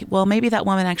like, well, maybe that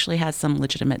woman actually has some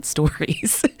legitimate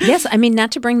stories. Yes. I mean,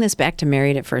 not to bring this back to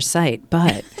Married at First Sight,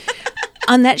 but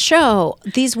on that show,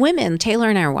 these women, Taylor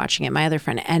and I are watching it, my other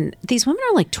friend, and these women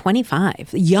are like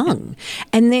 25, young,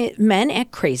 and the men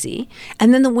act crazy,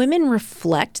 and then the women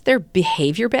reflect their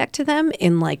behavior back to them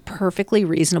in like perfectly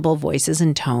reasonable voices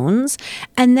and tones,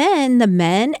 and then the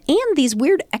men and these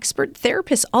weird expert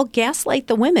therapists all gaslight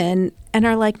the women and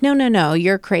are like, no,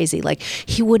 you're crazy. Like,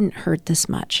 he wouldn't hurt this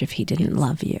much if he didn't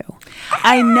love you.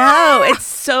 I know. It's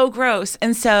so gross.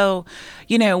 And so,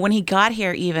 you know, when he got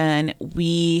here, even,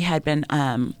 we had been,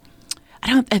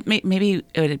 maybe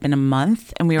it had been a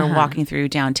month, and we were walking through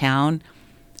downtown.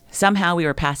 Somehow we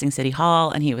were passing City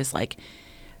Hall, and he was like,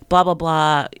 blah, blah,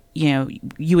 blah, you know,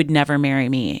 you would never marry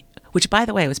me, which, by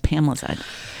the way, was Pamela said.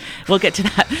 We'll get to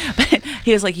that. But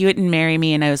he was like, you wouldn't marry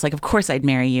me. And I was like, of course I'd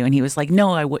marry you. And he was like,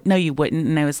 no, you wouldn't.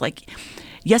 And I was like,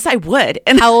 yes, I would.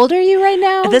 And how old are you right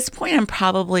now? At this point, I'm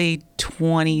probably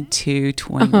 22,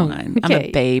 21. Okay. I'm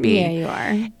a baby. Yeah, you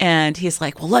are. And he's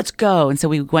like, well, let's go. And so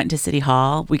we went to City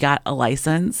Hall. We got a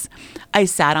license. I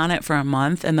sat on it for a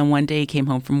month. And then one day he came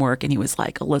home from work and he was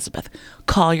like, Elizabeth,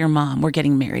 call your mom. We're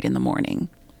getting married in the morning.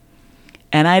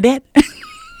 And I did.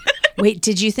 Wait,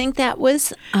 did you think that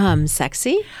was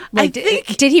sexy? Like,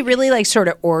 did he really like sort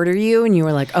of order you and you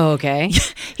were like, oh, okay?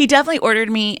 He definitely ordered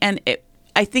me, and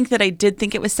I think that I did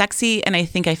think it was sexy, and I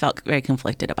think I felt very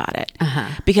conflicted about it.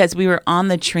 Because we were on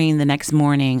the train the next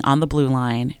morning on the Blue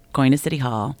Line going to City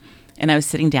Hall, and I was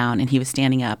sitting down and he was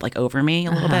standing up like over me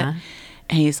a little bit,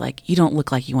 and he's like, you don't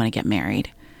look like you want to get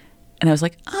married. And I was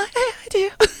like, I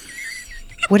do.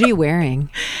 What are you wearing?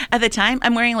 At the time,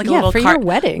 I'm wearing like a Yeah, little for your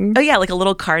wedding. Oh yeah, like a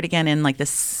little cardigan and like this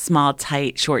small,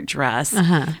 tight, short dress,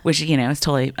 which is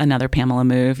totally another Pamela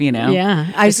move.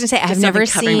 Yeah, I was gonna say I've never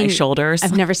covering my shoulders.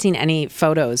 I've never seen any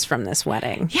photos from this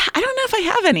wedding. Yeah, I don't know if I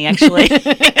have any actually.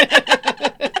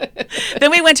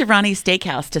 Then we went to Ronnie's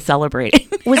Steakhouse to celebrate.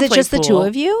 Was it just the two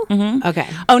of you? Mm-hmm. Okay.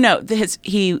 Oh no,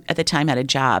 he at the time had a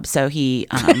job, so he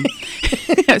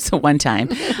so one time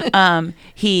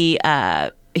he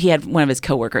had one of his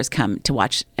coworkers come to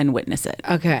watch and witness it.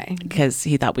 Okay. Because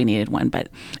he thought we needed one, but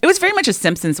it was very much a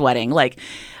Simpsons wedding. Like,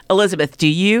 Elizabeth, do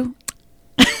you?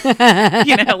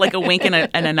 Like a wink and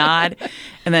a nod,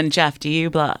 and then Jeff, do you?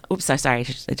 Blah. Oops, sorry, I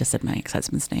just said my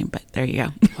ex-husband's name, but there you go.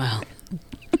 Wow.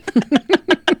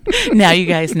 Now you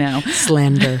guys know.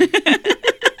 Slander.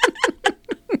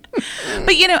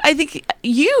 But I think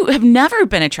you have never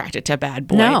been attracted to a bad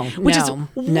boy, which is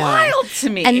wild to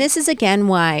me. And this is again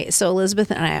why. So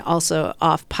Elizabeth and I also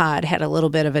off pod had a little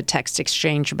bit of a text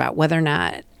exchange about whether or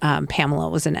not Pamela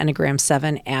was an Enneagram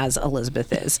 7 as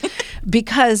Elizabeth is,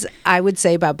 because I would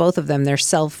say about both of them, their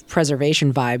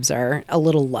self-preservation vibes are a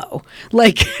little low.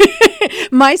 Like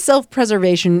my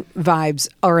self-preservation vibes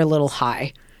are a little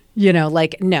high.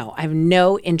 No, I have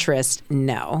no interest.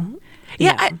 No.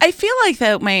 Yeah, no. I feel like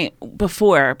that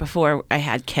before I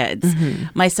had kids,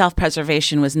 my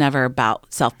self-preservation was never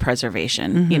about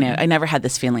self-preservation. I never had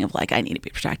this feeling of like I need to be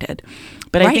protected.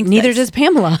 But I think neither does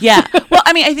Pamela. Yeah. Well,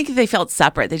 I mean, I think they felt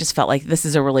separate. They just felt like this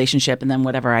is a relationship, and then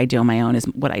whatever I do on my own is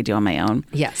what I do on my own.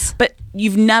 Yes. But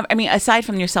you've never, aside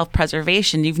from your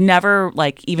self-preservation, you've never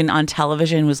like even on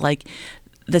television was like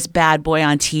this bad boy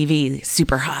on TV,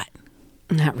 super hot.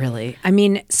 Not really.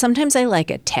 Sometimes I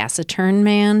like a taciturn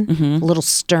man, a little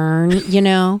stern,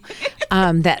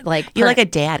 that like... You like a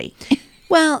daddy.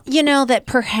 Well, that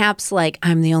perhaps like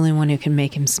I'm the only one who can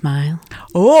make him smile.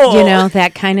 Oh.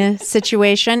 That kind of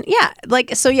situation. Yeah.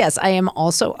 So yes, I am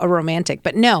also a romantic,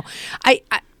 but no, I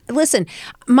listen,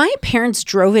 my parents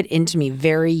drove it into me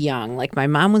very young. Like my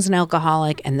mom was an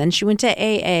alcoholic and then she went to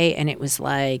AA and it was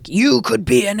like, you could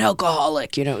be an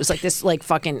alcoholic. It was like this like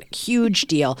fucking huge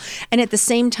deal. And at the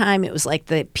same time, it was like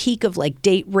the peak of like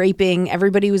date raping.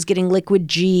 Everybody was getting liquid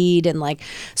G'd and like,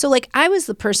 so like I was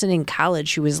the person in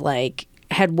college who was like,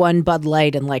 had one Bud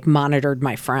Light and like monitored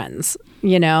my friends,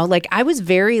 like I was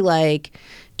very like,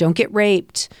 don't get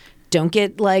raped, don't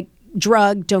get like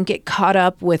drugged, don't get caught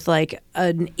up with like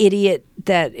an idiot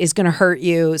that is going to hurt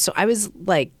you. So I was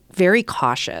like very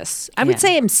cautious. I would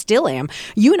say I still am.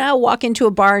 You and I will walk into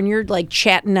a bar and you're like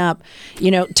chatting up,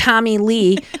 Tommy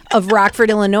Lee of Rockford,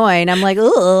 Illinois. And I'm like,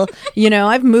 ugh,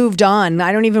 I've moved on.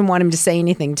 I don't even want him to say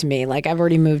anything to me. Like I've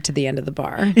already moved to the end of the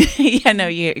bar. Yeah, no,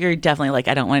 you're definitely like,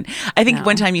 I don't want, I think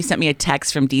one time you sent me a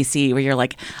text from DC where you're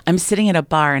like, I'm sitting at a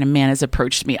bar and a man has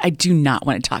approached me. I do not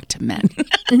want to talk to men.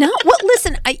 No, well,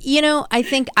 listen, I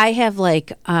think I have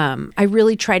like, I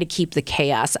really try to keep the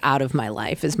chaos out of my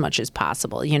life as much as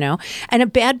possible, and a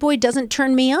bad boy doesn't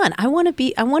turn me on. I want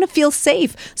to feel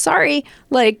safe. Sorry.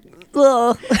 Like,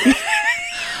 ugh.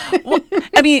 Well,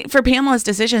 for Pamela's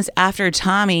decisions after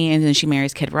Tommy and then she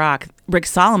marries Kid Rock, Rick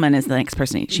Solomon is the next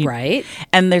person. Right.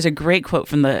 And there's a great quote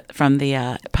from the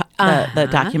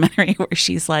documentary where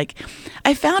she's like,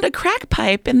 I found a crack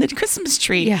pipe in the Christmas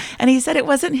tree. Yeah. And he said it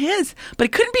wasn't his, but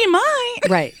it couldn't be mine.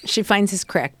 Right. She finds his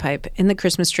crack pipe in the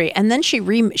Christmas tree. And then she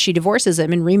divorces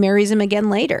him and remarries him again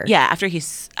later. Yeah. After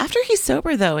he's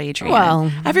sober though, Adrienne. Well,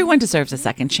 everyone deserves a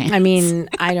second chance.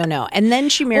 I don't know. And then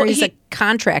she marries a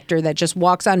contractor that just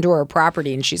walks onto her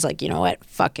property and she's like, you know what?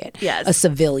 Fuck it. Yes. A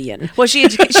civilian. Well, she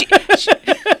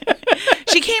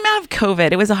came out of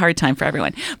COVID. It was a hard time for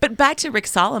everyone. But back to Rick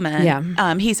Solomon.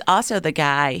 Yeah. He's also the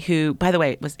guy who, by the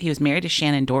way, he was married to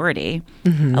Shannon Doherty,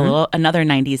 another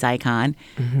 90s icon,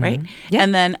 right? Yeah.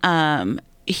 And then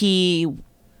he,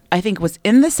 I think, was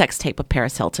in the sex tape with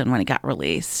Paris Hilton when it got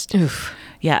released. Oof.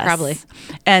 Yes. Probably.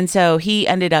 And so he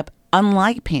ended up,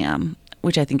 unlike Pam,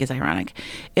 which I think is ironic,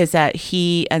 is that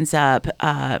he ends up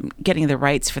getting the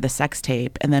rights for the sex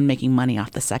tape and then making money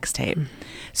off the sex tape.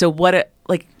 So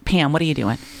Pam, what are you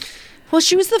doing? Well,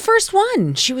 she was the first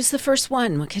one. She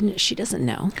doesn't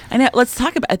know. I know. Let's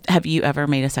talk about, have you ever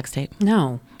made a sex tape?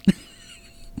 No.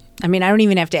 I don't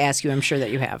even have to ask you. I'm sure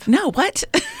that you have. No, what?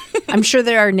 I'm sure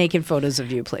there are naked photos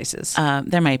of you places.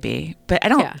 There might be, but I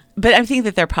don't. Yeah. But I think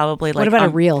that they're probably like. What about a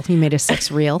reel? You made a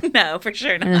sex reel? No, for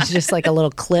sure not. And it's just like a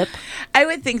little clip. I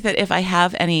would think that if I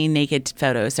have any naked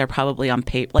photos, they're probably on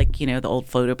paper, like the old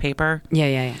photo paper.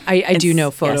 Yeah. I do know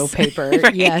photo paper.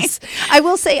 Right? Yes, I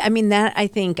will say. That I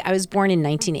think I was born in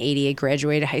 1980. I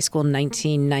graduated high school in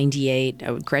 1998.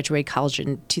 I graduated college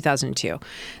in 2002.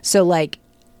 So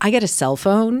I got a cell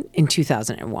phone in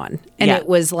 2001, and it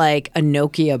was like a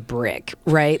Nokia brick,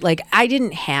 right? Like I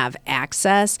didn't have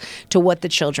access to what the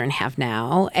children have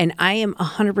now, and I am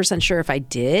 100% sure if I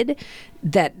did,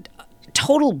 that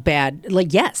total bad,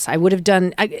 like yes, I would have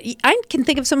done. I can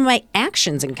think of some of my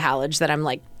actions in college that I'm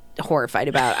like horrified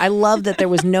about. I love that there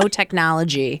was no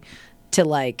technology to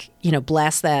like,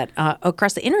 blast that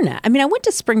across the internet. I mean, I went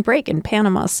to spring break in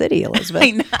Panama City, Elizabeth.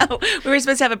 I know. We were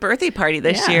supposed to have a birthday party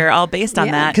this year, all based on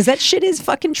that. Because that shit is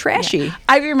fucking trashy. Yeah.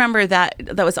 I remember that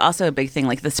was also a big thing,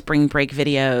 like the spring break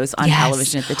videos on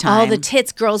television at the time. Oh, the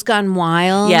tits, Girls Gone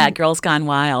Wild. Yeah, Girls Gone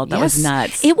Wild. That was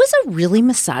nuts. It was a really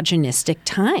misogynistic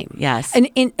time. Yes. And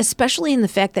especially in the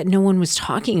fact that no one was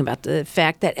talking about the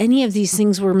fact that any of these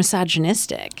things were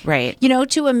misogynistic. Right.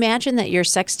 To imagine that your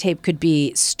sex tape could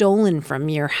be stolen from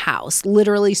your house,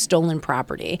 literally stolen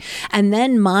property, and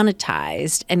then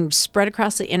monetized and spread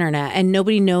across the internet, and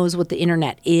nobody knows what the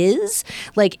internet is.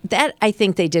 Like that, I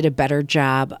think they did a better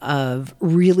job of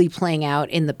really playing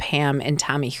out in the Pam and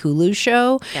Tommy Hulu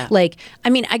show. Yeah. Like, I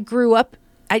mean, I grew up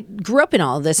in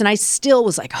all of this, and I still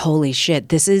was like, holy shit,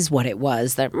 this is what it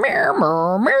was. That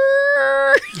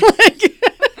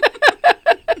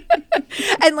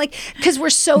and like, because we're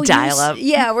so dial up.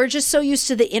 We're just so used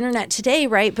to the internet today,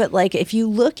 right? But like, if you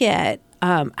look at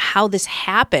how this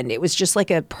happened, it was just like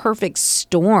a perfect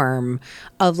storm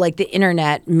of like the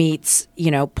internet meets,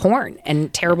 porn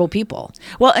and terrible people.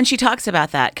 Well, and she talks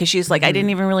about that because she's like, I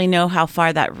didn't even really know how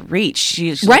far that reached.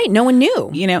 She's right. No one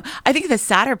knew. I think the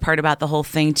sadder part about the whole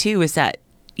thing too is that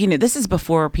this is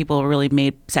before people really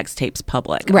made sex tapes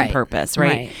public on purpose,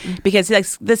 right? Because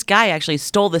this guy actually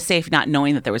stole the safe not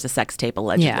knowing that there was a sex tape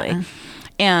allegedly. Yeah.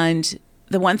 And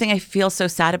the one thing I feel so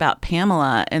sad about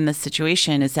Pamela in this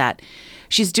situation is that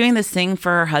she's doing this thing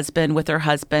for her husband, with her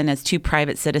husband as two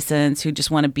private citizens who just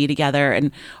want to be together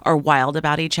and are wild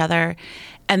about each other.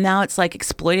 And now it's like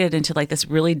exploited into like this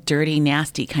really dirty,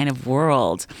 nasty kind of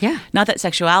world. Yeah. Not that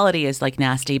sexuality is like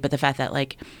nasty, but the fact that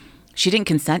like she didn't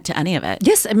consent to any of it.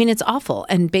 Yes. I mean, it's awful.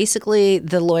 And basically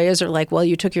the lawyers are like, well,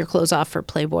 you took your clothes off for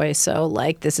Playboy, so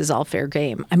like this is all fair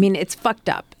game. I mean, it's fucked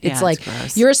up. It's like,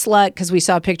 you're a slut because we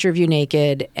saw a picture of you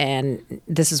naked, and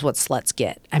this is what sluts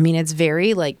get. I mean, it's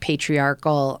very like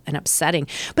patriarchal and upsetting.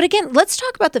 But again, let's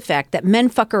talk about the fact that men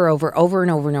fuck her over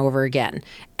and over and over again.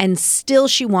 And still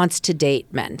she wants to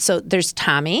date men. So there's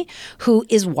Tommy, who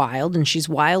is wild and she's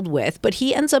wild with, but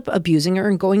he ends up abusing her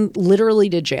and going literally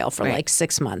to jail for like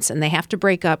 6 months. And they have to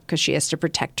break up because she has to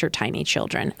protect her tiny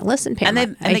children. Listen,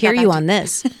 Pamela, I hear you on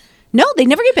this. No, they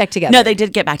never get back together. No, they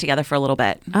did get back together for a little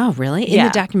bit. Oh, really? In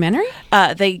the documentary?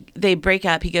 They break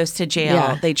up. He goes to jail.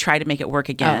 Yeah. They try to make it work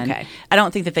again. Okay. I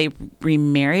don't think that they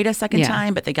remarried a second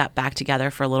time, but they got back together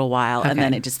for a little while, and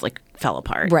then it just like fell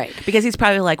apart. Right. Because he's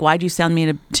probably like, why'd you send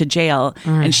me to jail?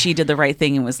 And she did the right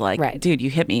thing and was like, dude, you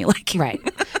hit me. Like, right.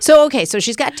 So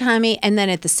she's got Tommy, and then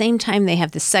at the same time they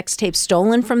have the sex tape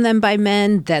stolen from them by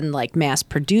men, then like mass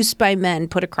produced by men,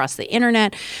 put across the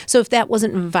internet. So if that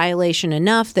wasn't a violation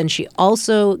enough, then she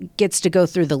also gets to go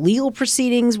through the legal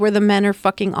proceedings where the men are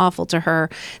fucking awful to her.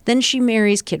 Then she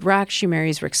marries Kid Rock. She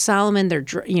marries Rick Solomon. They're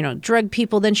drug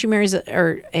people. Then she marries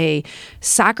a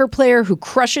soccer player who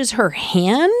crushes her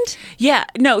hand. Yeah,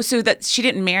 no, so that she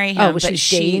didn't marry him, but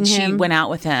she went out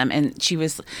with him, and she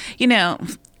was,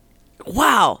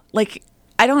 wow, like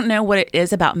I don't know what it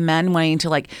is about men wanting to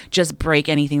like just break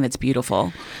anything that's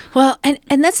beautiful. Well,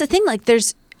 and that's the thing, like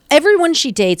there's everyone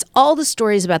she dates, all the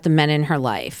stories about the men in her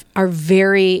life are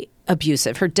very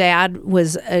abusive. Her dad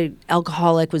was an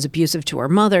alcoholic, was abusive to her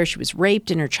mother. She was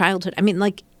raped in her childhood. I mean,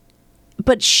 like,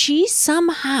 but she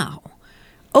somehow,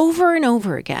 over and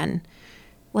over again,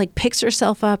 like picks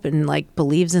herself up and like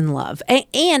believes in love.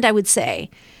 And I would say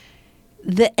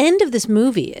the end of this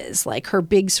movie is like her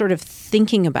big sort of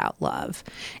thinking about love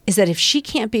is that if she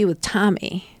can't be with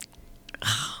Tommy,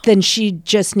 then she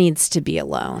just needs to be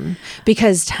alone,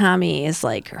 because Tommy is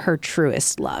like her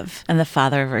truest love. And the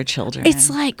father of her children. It's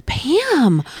like,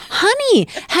 Pam, honey,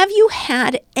 have you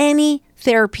had any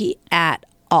therapy at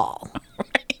all?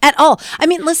 Right. At all. I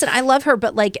mean, listen, I love her,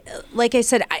 but like I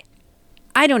said,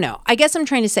 I don't know. I guess I'm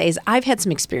trying to say is I've had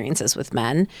some experiences with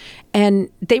men, and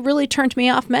they really turned me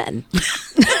off men.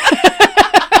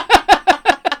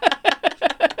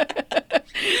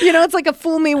 It's like a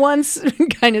fool me once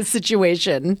kind of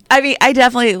situation. I mean, I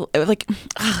definitely like.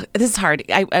 This is hard.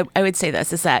 I would say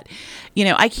this is that,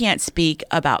 I can't speak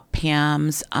about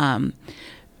Pam's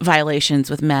violations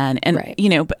with men. And,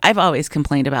 but I've always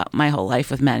complained about my whole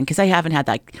life with men because I haven't had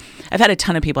that. I've had a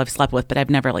ton of people I've slept with, but I've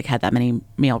never like had that many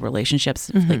male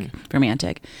relationships, like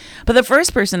romantic. But the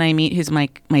first person I meet who's my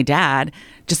dad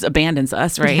just abandons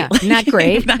us, right? Yeah, not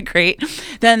great. Not great.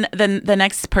 Then the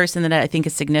next person that I think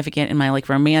is significant in my like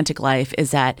romantic life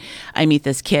is that I meet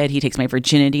this kid. He takes my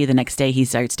virginity. The next day he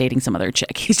starts dating some other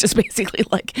chick. He's just basically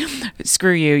like,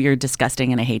 screw you, you're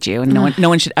disgusting and I hate you. And no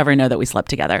one should ever know that we slept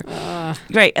together.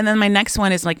 Right. And then my next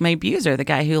one is like my abuser, the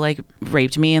guy who like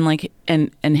raped me and like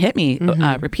and hit me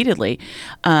repeatedly.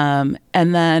 And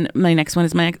then my next one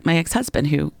is my ex-husband,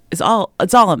 who is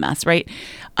it's all a mess, right?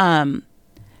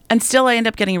 And still I end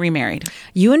up getting remarried.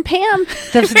 You and Pam,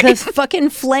 the fucking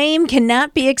flame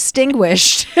cannot be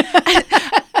extinguished.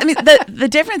 I mean, the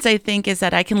difference, I think, is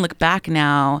that I can look back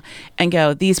now and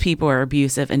go, these people are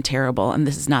abusive and terrible, and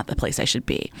this is not the place I should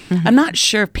be. I'm not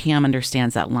sure if Pam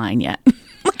understands that line yet.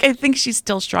 Like, I think she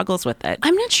still struggles with it.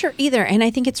 I'm not sure either. And I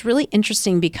think it's really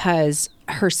interesting because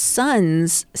her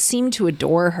sons seem to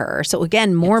adore her. So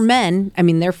again, more men. I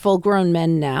mean, they're full-grown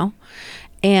men now.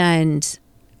 And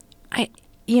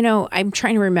I'm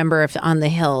trying to remember if On the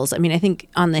Hills, I mean, I think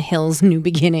On the Hills, New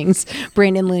Beginnings,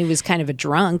 Brandon Lee was kind of a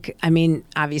drunk. I mean,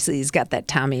 obviously he's got that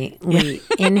Tommy Lee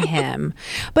in him.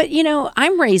 But,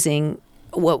 I'm raising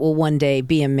what will one day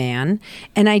be a man.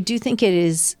 And I do think it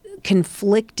is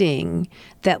conflicting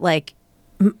that, like,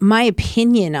 my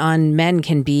opinion on men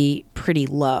can be pretty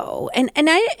low. And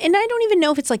I don't even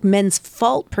know if it's like men's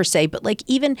fault per se, but like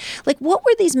even like what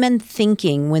were these men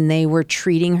thinking when they were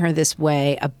treating her this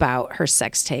way about her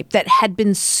sex tape that had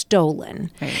been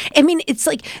stolen? Right. I mean, it's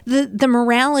like the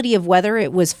morality of whether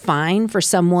it was fine for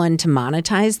someone to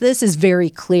monetize this is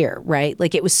very clear, right?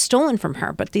 Like it was stolen from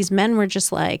her, but these men were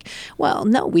just like, well,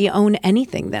 no, we own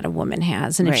anything that a woman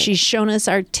has. And if she's shown us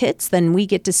our tits, then we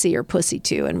get to see her pussy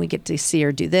too. And we get to see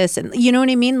her do this. And you know what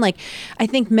I mean? Like, I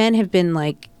think men have been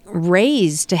like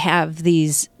raised to have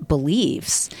these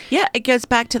beliefs. Yeah, it goes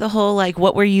back to the whole like,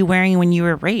 what were you wearing when you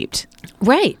were raped?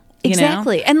 Right.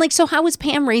 Exactly. And like, so how is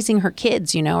Pam raising her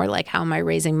kids, or like, how am I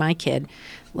raising my kid?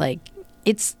 Like,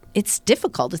 it's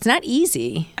difficult. It's not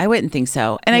easy. I wouldn't think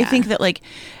so. And I think that like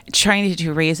trying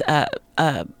to raise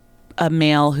a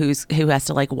male who has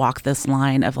to like walk this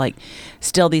line of like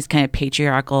still these kind of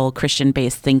patriarchal Christian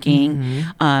based thinking,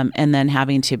 and then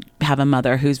having to have a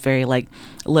mother who's very like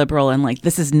liberal and like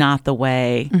this is not the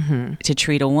way to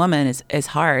treat a woman is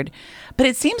hard. But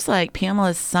it seems like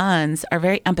Pamela's sons are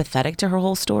very empathetic to her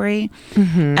whole story,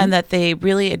 and that they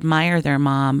really admire their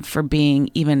mom for being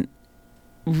even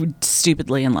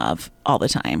stupidly in love all the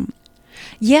time.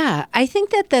 Yeah, I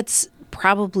think that's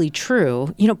probably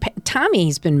true.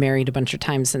 Tommy's been married a bunch of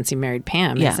times since he married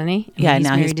Pam, hasn't he? Yeah,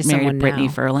 now he's married to Brittany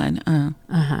Furlan.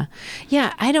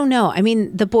 Yeah, I don't know. I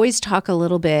mean, the boys talk a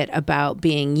little bit about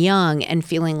being young and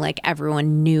feeling like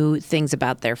everyone knew things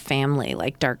about their family,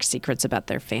 like dark secrets about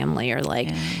their family, or like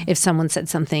if someone said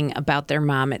something about their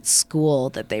mom at school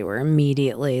that they were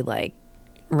immediately like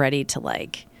ready to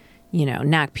like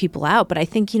knock people out. But I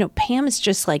think, Pam is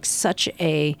just like such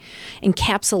a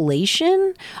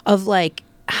encapsulation of like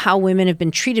how women have been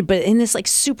treated, but in this like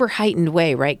super heightened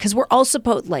way, right? Because we're all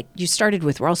supposed, like you started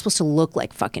with, we're all supposed to look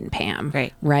like fucking Pam,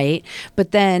 right?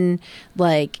 But then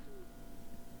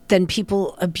then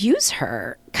people abuse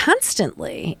her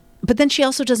constantly. But then she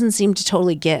also doesn't seem to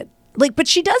totally get, like, but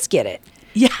she does get it.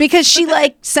 Yeah. Because she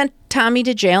like sent Tommy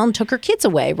to jail and took her kids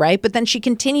away, right? But then she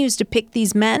continues to pick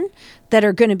these men that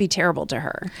are going to be terrible to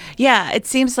her. Yeah, it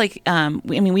seems like,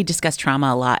 we discuss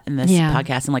trauma a lot in this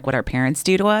podcast and like what our parents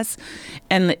do to us.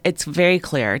 And it's very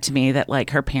clear to me that like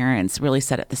her parents really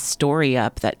set the story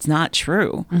up that's not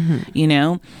true,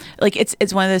 Like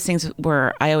it's one of those things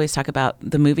where I always talk about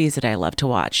the movies that I love to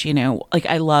watch, Like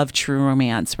I love True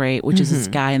Romance, right? Which is this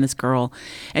guy and this girl,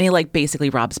 and he like basically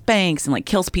robs banks and like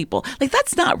kills people. Like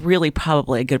that's not really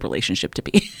probably a good relationship to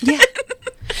be. Yeah.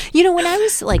 When I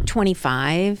was like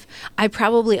 25, I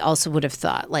probably also would have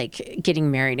thought like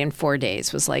getting married in 4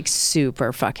 days was like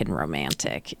super fucking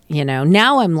romantic.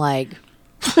 Now I'm like,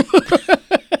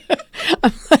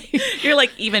 you're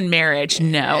like, even marriage,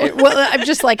 no. Well, I'm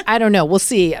just like, I don't know. We'll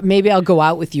see. Maybe I'll go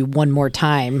out with you one more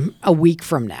time a week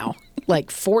from now.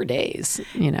 Like 4 days,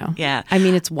 Yeah. I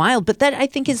mean, it's wild. But that, I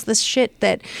think, is the shit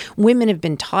that women have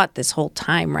been taught this whole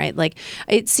time, right? Like,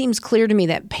 it seems clear to me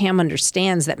that Pam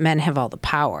understands that men have all the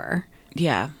power.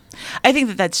 Yeah. I think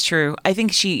that that's true. I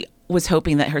think she was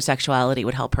hoping that her sexuality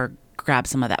would help her grab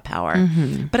some of that power.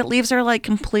 But it leaves her, like,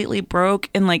 completely broke.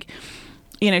 And, like,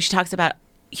 she talks about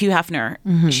Hugh Hefner.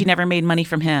 She never made money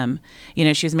from him. You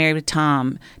know, she was married with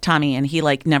Tommy, and he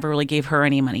like never really gave her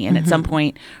any money. And at some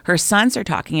point, her sons are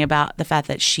talking about the fact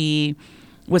that she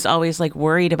was always like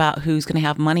worried about who's going to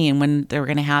have money and when they were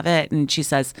going to have it. And she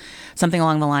says something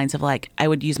along the lines of like, I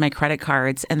would use my credit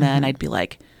cards, and then I'd be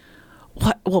like,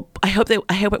 what? Well, I hope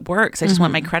it works. I just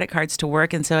want my credit cards to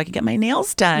work, and so I can get my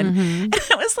nails done. And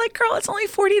I was like, girl, it's only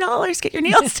 $40. Get your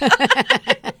nails done.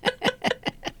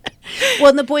 Well,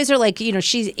 and the boys are like, you know,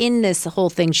 she's in this whole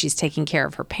thing. She's taking care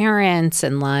of her parents,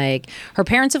 and like her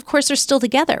parents, of course, are still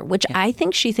together, which I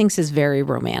think she thinks is very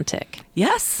romantic.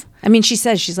 Yes. I mean, she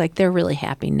says, she's like, they're really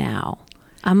happy now.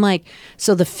 I'm like,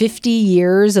 so the 50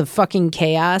 years of fucking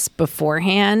chaos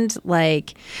beforehand,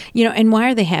 like, you know, and why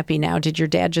are they happy now? Did your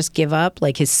dad just give up?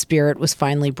 Like his spirit was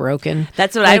finally broken?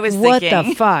 That's what I was thinking. What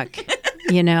the fuck?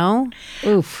 You know?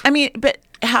 Oof. I mean, but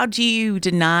how do you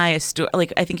deny a story?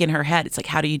 Like, I think in her head, it's like,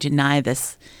 how do you deny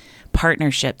this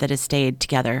partnership that has stayed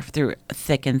together through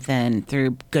thick and thin,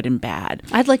 through good and bad?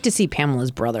 I'd like to see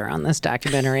Pamela's brother on this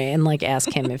documentary and like ask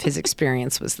him if his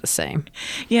experience was the same.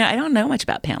 Yeah, I don't know much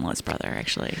about Pamela's brother,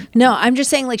 actually. No, I'm just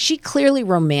saying, like, she clearly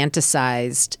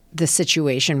romanticized the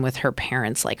situation with her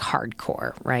parents like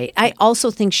hardcore, right? I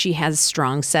also think she has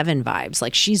strong Seven vibes.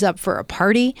 Like she's up for a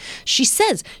party. She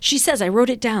says, I wrote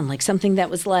it down, like something that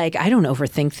was like, I don't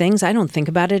overthink things. I don't think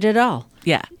about it at all.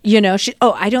 Yeah. You know,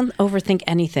 I don't overthink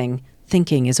anything.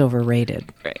 Thinking is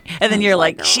overrated. Right. And then you're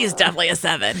like, she's definitely a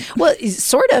 7. Well,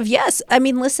 sort of, yes. I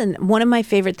mean, listen, one of my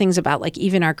favorite things about like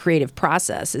even our creative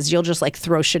process is you'll just like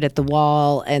throw shit at the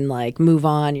wall and like move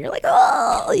on. You're like,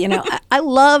 oh, you know, I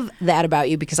love that about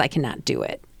you because I cannot do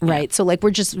it. Right. Yeah. So like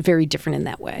we're just very different in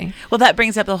that way. Well, that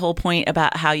brings up the whole point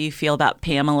about how you feel about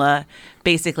Pamela,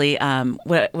 basically,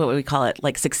 what would we call it?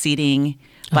 Like succeeding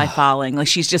by falling. Like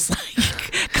she's just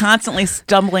like constantly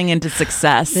stumbling into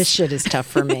success. This shit is tough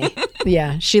for me.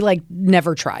 Yeah. She like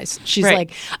never tries. She's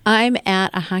like, I'm at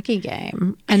a hockey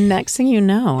game and next thing you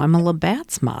know, I'm a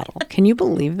Labatt's model. Can you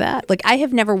believe that? Like I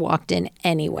have never walked in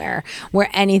anywhere where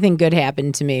anything good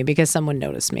happened to me because someone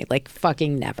noticed me. Like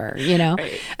fucking never, you know?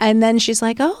 Right. And then she's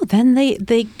like, oh, then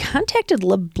they contacted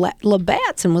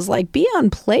Labatt's and was like, be on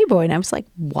Playboy. And I was like,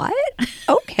 what?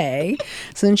 Okay.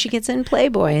 So then she gets in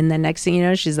Playboy and then next thing you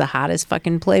know, she's the hottest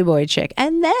fucking Playboy chick.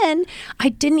 And then I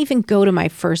didn't even go to my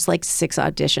first like 6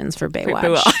 auditions for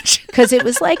Baywatch because it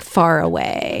was like far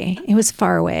away. It was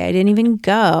far away. I didn't even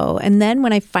go. And then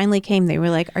when I finally came, they were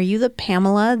like, are you the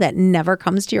Pamela that never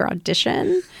comes to your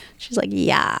audition? She's like,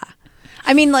 yeah.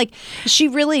 I mean, like, she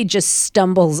really just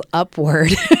stumbles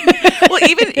upward. Well,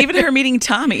 even her meeting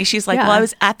Tommy, she's like, well, I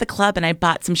was at the club and I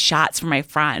bought some shots for my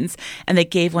friends and they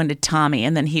gave one to Tommy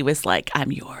and then he was like,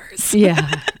 I'm yours. Yeah.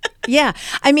 Yeah.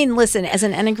 I mean, listen, as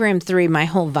an Enneagram 3, my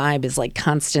whole vibe is like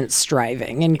constant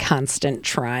striving and constant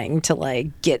trying to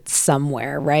like get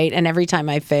somewhere, right? And every time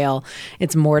I fail,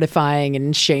 it's mortifying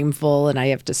and shameful and I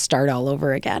have to start all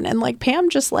over again. And like Pam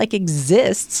just like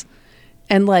exists.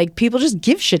 And like people just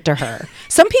give shit to her.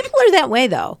 Some people are that way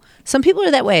though. Some people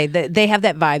are that way. They have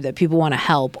that vibe that people want to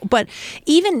help. But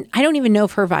even, I don't even know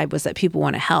if her vibe was that people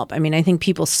want to help. I mean, I think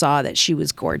people saw that she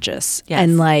was gorgeous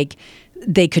and like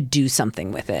they could do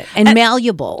something with it and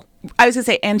malleable. I was going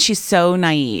to say, and she's so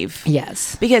naive.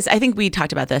 Yes. Because I think we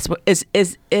talked about this.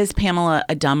 Is Pamela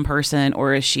a dumb person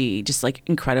or is she just like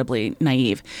incredibly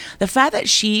naive? The fact that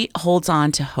she holds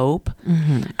on to hope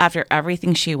after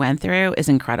everything she went through is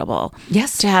incredible.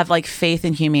 Yes. To have like faith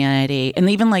in humanity and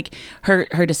even like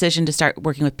her decision to start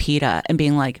working with PETA and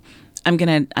being like, I'm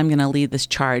gonna lead this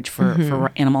charge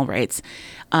for animal rights.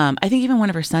 I think even one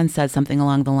of her sons said something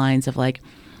along the lines of like,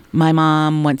 my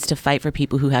mom wants to fight for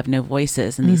people who have no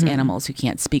voices and these animals who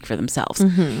can't speak for themselves.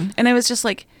 And I was just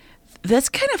like, this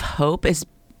kind of hope it's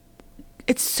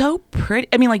so pretty.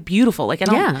 I mean, like beautiful. Like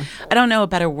I don't know a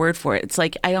better word for it. It's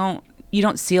like you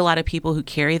don't see a lot of people who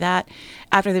carry that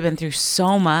after they've been through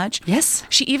so much. Yes.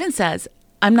 She even says,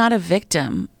 I'm not a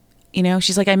victim. You know,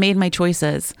 she's like, I made my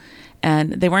choices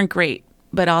and they weren't great,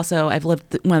 but also I've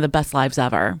lived one of the best lives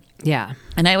ever. Yeah.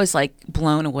 And I was like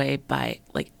blown away by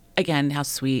like, again, how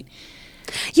sweet.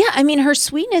 Yeah, I mean, her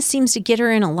sweetness seems to get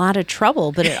her in a lot of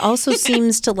trouble, but it also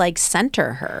seems to like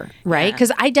center her, right?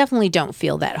 Because I definitely don't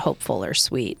feel that hopeful or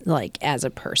sweet, like as a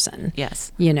person.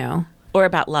 Yes. You know? Or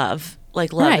about love.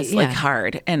 Like love is like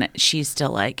hard. And she's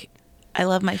still like, I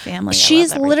love my family.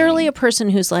 She's literally a person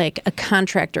who's like a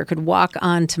contractor could walk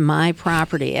onto my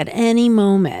property at any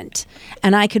moment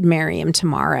and I could marry him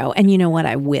tomorrow. And you know what?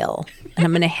 I will. And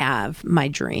I'm going to have my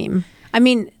dream. I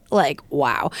mean, like,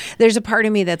 wow. There's a part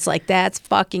of me that's like, that's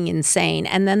fucking insane.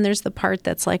 And then there's the part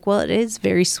that's like, well, it is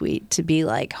very sweet to be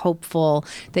like hopeful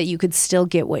that you could still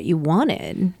get what you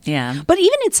wanted. Yeah. But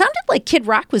even it sounded like Kid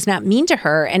Rock was not mean to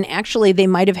her. And actually they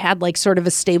might have had like sort of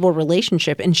a stable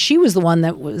relationship. And she was the one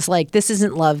that was like, this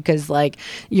isn't love because like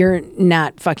you're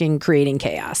not fucking creating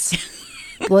chaos.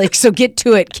 Like, so get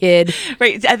to it, kid.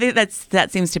 Right. I think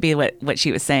that seems to be what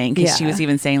she was saying, because she was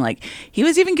even saying like he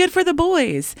was even good for the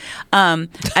boys.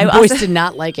 Boys did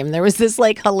not like him. There was this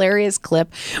like hilarious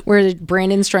clip where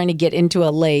Brandon's trying to get into a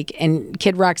lake and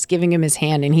Kid Rock's giving him his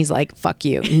hand and he's like, fuck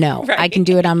you. No, I can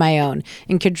do it on my own.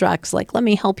 And Kid Rock's like, let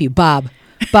me help you, Bob.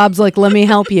 Bob's like, let me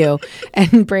help you.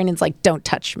 And Brandon's like, don't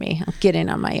touch me. I'll get in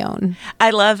on my own. I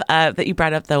love that you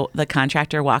brought up the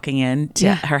contractor walking in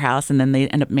to her house and then they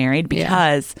end up married,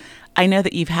 because I know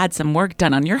that you've had some work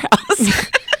done on your house.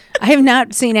 I have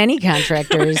not seen any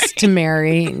contractors to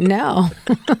marry. No.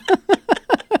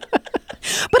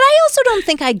 But I also don't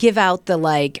think I give out the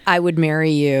like, I would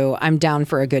marry you, I'm down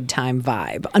for a good time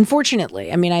vibe.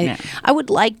 Unfortunately. I mean, I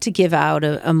would like to give out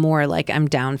a more like, I'm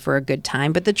down for a good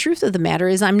time. But the truth of the matter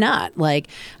is I'm not. Like,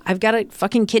 I've got a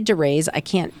fucking kid to raise. I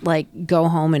can't like go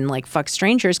home and like fuck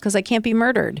strangers because I can't be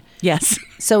murdered. Yes.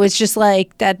 So it's just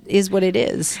like, that is what it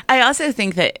is. I also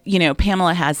think that,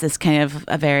 Pamela has this kind of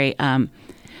a very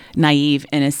naive,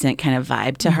 innocent kind of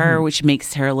vibe to her, which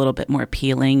makes her a little bit more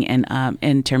appealing and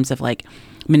in terms of like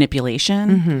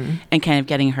manipulation and kind of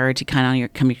getting her to kind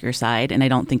of come to your side. And I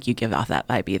don't think you give off that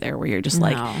vibe either, where you're just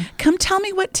like, come tell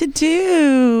me what to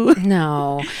do.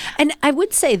 No. And I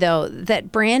would say though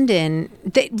that Brandon,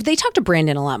 they talked to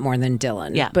Brandon a lot more than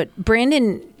Dylan. Yeah. But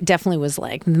Brandon definitely was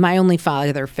like, my only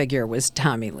father figure was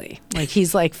Tommy Lee. Like,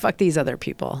 he's like, fuck these other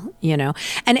people,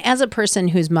 And as a person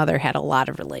whose mother had a lot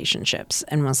of relationships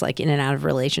and was like in and out of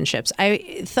relationships,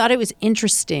 I thought it was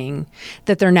interesting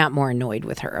that they're not more annoyed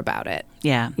with her about it.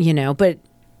 Yeah. But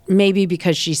maybe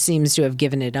because she seems to have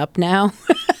given it up now.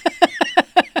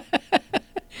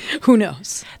 Who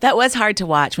knows? That was hard to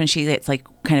watch when she gets like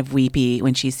kind of weepy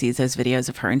when she sees those videos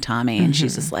of her and Tommy, and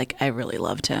she's just like, I really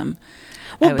loved him.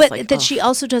 Well, but like, that she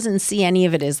also doesn't see any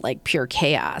of it as like pure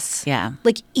chaos. Yeah.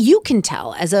 Like, you can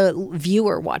tell as a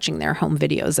viewer watching their home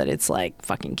videos that it's like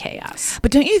fucking chaos. But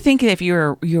don't you think if you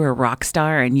were a rock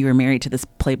star and you were married to this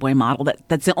Playboy model,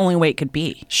 that's the only way it could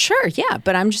be? Sure, yeah.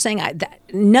 But I'm just saying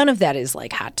none of that is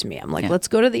like hot to me. I'm like, let's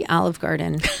go to the Olive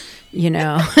Garden,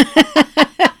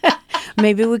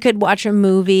 Maybe we could watch a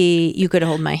movie. You could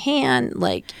hold my hand.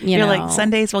 Like, You're like,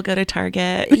 Sundays we'll go to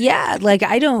Target. Yeah. Like,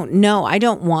 I don't know. I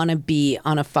don't want to be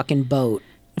on a fucking boat.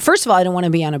 First of all, I don't want to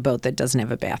be on a boat that doesn't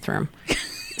have a bathroom.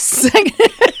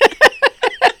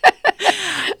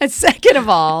 Second of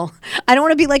all, I don't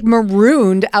want to be like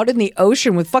marooned out in the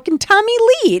ocean with fucking Tommy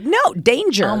Lee. No,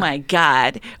 danger. Oh my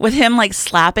God. With him like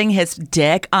slapping his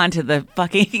dick onto the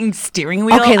fucking steering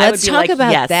wheel. Okay, let's talk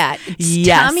about that.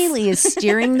 Yes. Tommy Lee is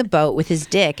steering the boat with his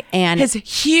dick and his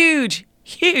huge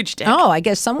dick. Oh, I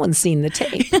guess someone's seen the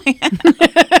tape.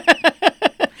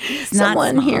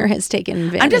 Someone here has taken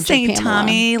advantage. I'm just saying, of Pamela.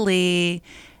 Tommy Lee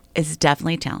is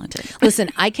definitely talented. Listen,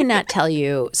 I cannot tell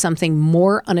you something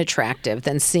more unattractive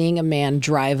than seeing a man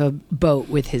drive a boat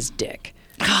with his dick.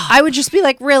 I would just be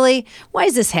like, really? Why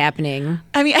is this happening?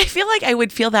 I mean, I feel like I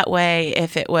would feel that way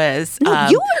if it was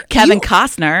Kevin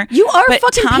Costner. You are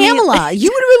fucking Pamela. You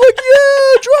would have been like,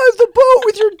 yeah, drive the boat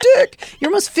with your dick. You're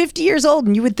almost 50 years old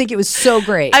and you would think it was so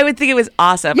great. I would think it was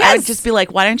awesome. Yes. I would just be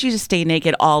like, why don't you just stay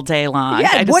naked all day long?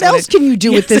 Yeah, what else can you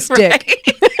do with this dick?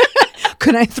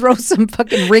 Can I throw some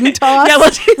fucking ring toss? Yeah,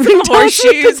 let's do some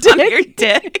horseshoes on your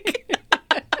dick.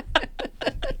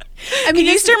 I mean,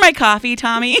 can you stir my coffee,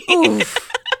 Tommy?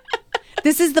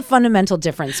 This is the fundamental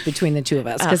difference between the two of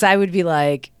us, because I would be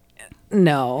like,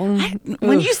 no.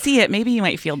 When you see it, maybe you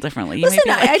might feel differently. You Listen,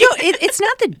 might be like, I don't. It's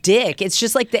not the dick. It's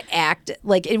just like the act.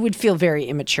 Like, it would feel very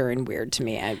immature and weird to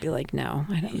me. I'd be like, no,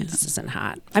 this isn't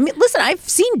hot. I mean, listen, I've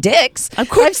seen dicks. Of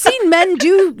course, I've seen men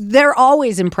do. They're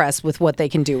always impressed with what they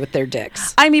can do with their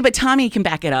dicks. I mean, but Tommy can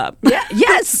back it up. Yeah.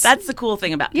 Yes. That's the cool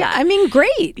thing about that. I mean,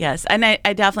 great. Yes, and I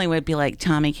definitely would be like,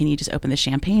 Tommy, can you just open the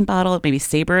champagne bottle? Maybe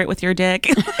saber it with your dick.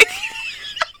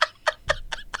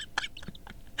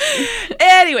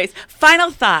 Anyways, final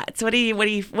thoughts. What are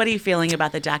you feeling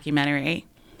about the documentary?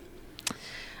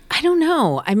 I don't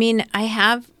know. I mean,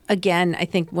 I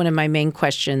think one of my main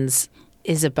questions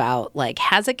is about, like,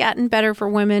 has it gotten better for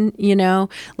women?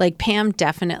 Like, Pam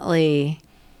definitely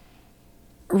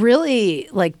really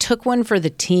like took one for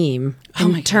the team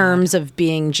in terms of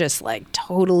being just like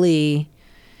totally.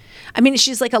 I mean,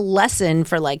 she's like a lesson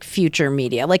for like future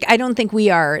media. Like, I don't think we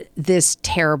are this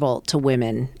terrible to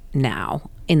women now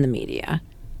in the media.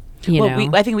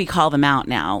 I think we call them out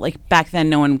now. Like back then,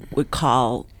 no one would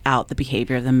call out the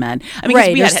behavior of the men. I mean,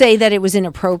 right, or say that it was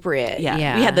inappropriate.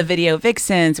 Yeah. We had the video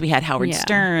vixens. We had Howard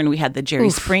Stern. We had the Jerry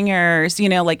Springers.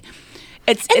 Like.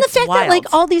 It's the fact wild. that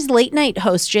like all these late night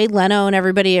hosts, Jay Leno and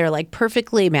everybody are like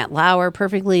Matt Lauer,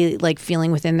 perfectly like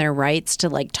feeling within their rights to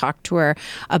like talk to her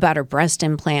about her breast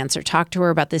implants or talk to her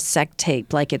about this sex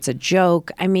tape like it's a joke.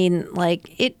 I mean,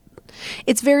 like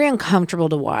it's very uncomfortable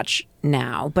to watch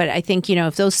now. But I think,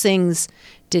 if those things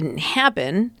didn't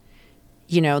happen,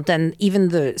 then even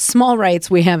the small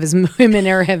rights we have as women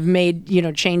have made,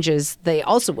 changes, they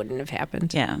also wouldn't have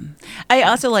happened. Yeah. I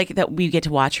also like that we get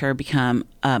to watch her become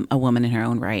a woman in her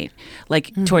own right.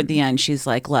 Like toward the end, she's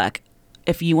like, look,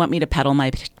 if you want me to peddle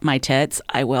my tits,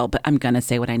 I will, but I'm going to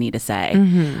say what I need to say,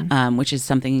 which is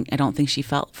something I don't think she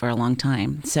felt for a long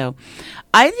time. So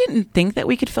I didn't think that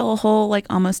we could fill a whole like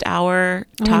almost hour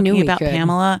talking about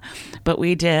Pamela, but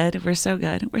we did. We're so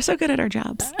good. We're so good at our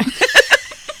jobs.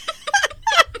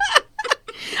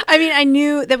 I mean, I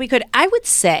knew that we could. I would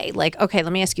say, like, okay,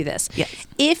 let me ask you this. Yes.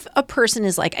 If a person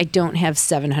is like, I don't have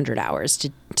 700 hours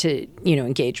to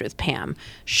engage with Pam,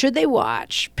 should they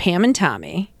watch Pam and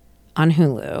Tommy on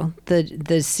Hulu,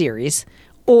 the series,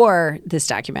 or this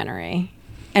documentary?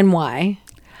 And why?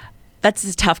 That's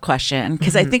a tough question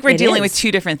because I think we're dealing with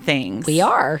two different things. We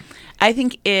are. I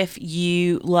think if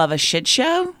you love a shit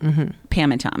show,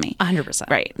 Pam and Tommy. 100%.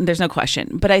 Right. There's no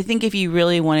question. But I think if you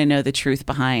really want to know the truth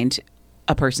behind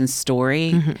a person's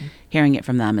story, hearing it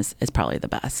from them is probably the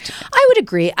best. I would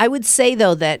agree. I would say,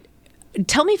 though, that,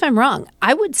 tell me if I'm wrong,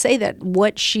 I would say that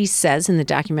what she says in the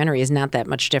documentary is not that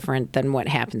much different than what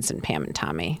happens in Pam and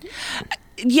Tommy.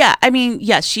 Yeah, I mean,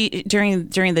 yes, she during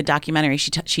the documentary,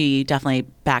 she definitely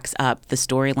backs up the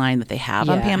storyline that they have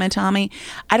on Pam and Tommy.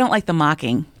 I don't like the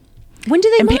mocking. When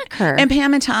do they mock her? And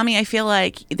Pam and Tommy, I feel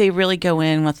like they really go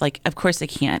in with like, of course they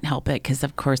can't help it because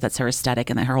of course that's her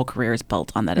aesthetic and that her whole career is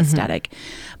built on that aesthetic.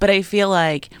 But I feel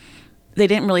like they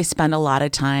didn't really spend a lot of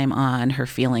time on her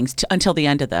feelings until the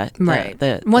end of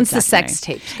the once the sex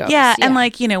tapes go. Yeah, and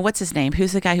like what's his name?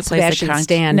 Who's the guy who plays the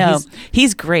Stan? No,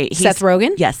 he's great. Seth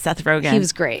Rogen. Yes, Seth Rogen. He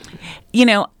was great.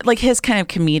 Like his kind of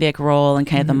comedic role and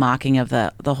kind of the mocking of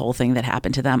the whole thing that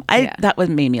happened to them. That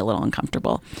made me a little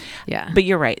uncomfortable. Yeah, but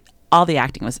you're right. All the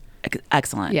acting was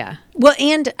excellent. Yeah. Well,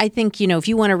 and I think, if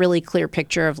you want a really clear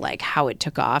picture of like how it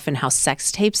took off and how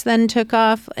sex tapes then took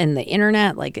off and the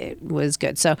internet, like it was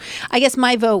good. So I guess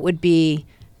my vote would be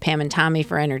Pam and Tommy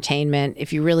for entertainment.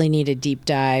 If you really need a deep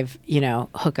dive,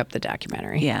 hook up the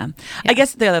documentary. Yeah. I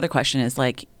guess the other question is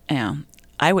like,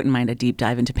 I wouldn't mind a deep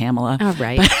dive into Pamela. All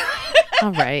right.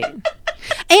 All right.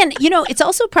 And, it's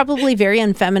also probably very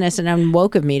unfeminist and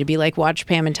unwoke of me to be like, watch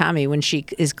Pam and Tommy when she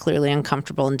is clearly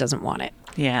uncomfortable and doesn't want it.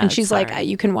 Yeah. And she's like,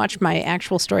 you can watch my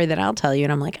actual story that I'll tell you.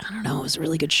 And I'm like, I don't know. It was a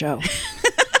really good show.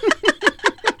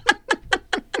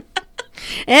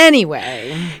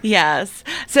 Anyway. Yes.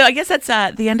 So I guess that's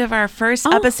the end of our first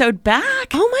episode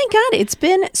back. Oh, my God. It's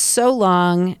been so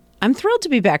long. I'm thrilled to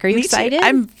be back. Are you excited?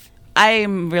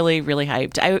 I'm really, really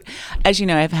hyped. As you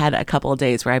know, I've had a couple of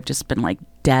days where I've just been like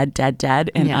dead.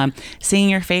 And seeing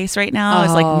your face right now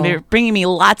is like bringing me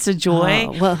lots of joy.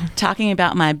 Talking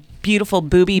about my beautiful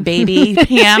booby baby,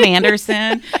 Pam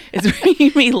Anderson, is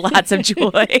bringing me lots of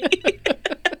joy.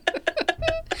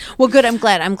 Well, good. I'm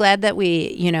glad that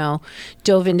we,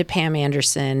 dove into Pam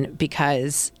Anderson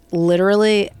because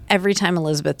literally every time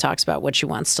Elizabeth talks about what she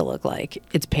wants to look like,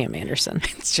 it's Pam Anderson.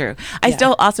 It's true. I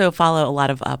still also follow a lot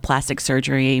of plastic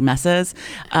surgery messes.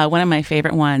 One of my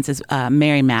favorite ones is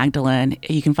Mary Magdalene.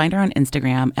 You can find her on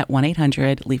Instagram at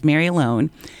 1-800-LEAVE-MARY-ALONE.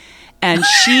 And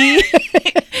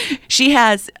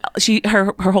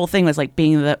her whole thing was like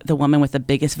being the woman with the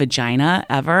biggest vagina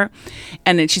ever.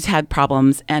 And then she's had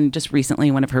problems. And just recently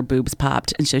one of her boobs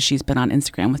popped. And so she's been on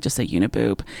Instagram with just a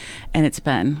uniboob. And it's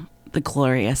been the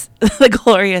glorious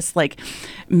like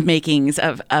makings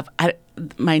of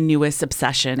my newest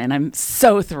obsession, and I'm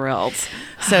so thrilled.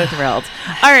 All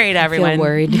right, everyone. I feel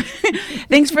worried.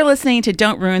 Thanks for listening to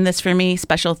Don't Ruin This For Me.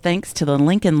 Special thanks to the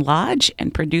Lincoln Lodge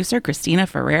and producer Christina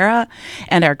Ferreira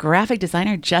and our graphic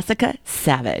designer Jessica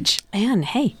Savage. And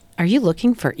hey, are you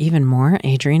looking for even more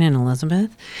Adrienne and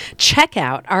Elizabeth? Check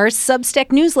out our Substack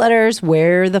newsletters,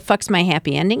 Where the Fuck's My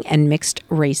Happy Ending and Mixed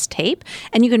Race Tape.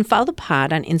 And you can follow the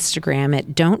pod on Instagram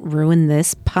at Don't Ruin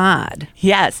This Pod.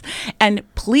 Yes. And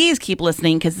please keep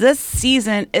listening because this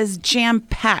season is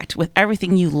jam-packed with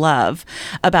everything you love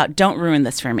about Don't Ruin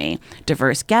This For Me.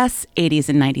 Diverse guests, 80s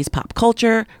and 90s pop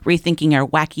culture, rethinking our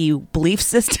wacky belief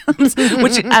systems,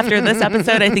 which after this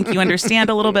episode, I think you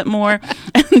understand a little bit more,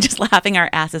 and just laughing our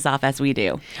asses off off as we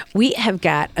do. We have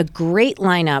got a great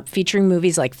lineup featuring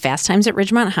movies like Fast Times at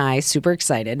Ridgemont High, super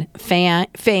excited,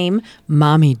 Fame,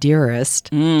 Mommy Dearest,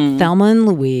 Thelma and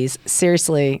Louise.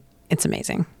 Seriously, it's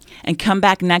amazing. And come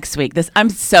back next week. I'm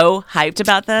so hyped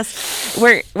about this.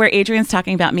 Where Adrian's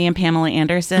talking about me and Pamela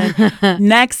Anderson.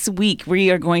 Next week,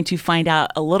 we are going to find out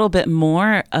a little bit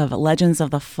more of Legends of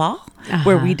the Fall,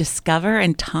 where we discover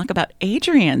and talk about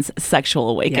Adrian's sexual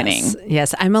awakening.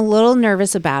 Yes, I'm a little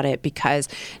nervous about it because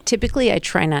typically I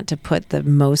try not to put the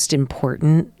most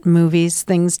important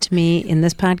things to me in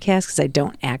this podcast because I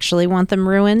don't actually want them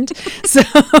ruined. So...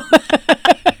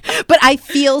 But I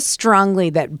feel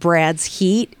strongly that Brad's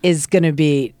heat is going to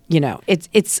be,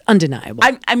 it's undeniable.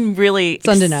 I'm really... It's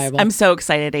undeniable. I'm so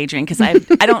excited, Adrian, because I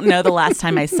don't know the last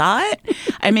time I saw it.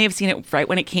 I may have seen it right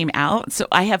when it came out, so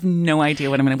I have no idea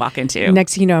what I'm going to walk into.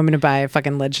 Next thing you know, I'm going to buy a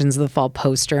fucking Legends of the Fall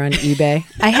poster on eBay.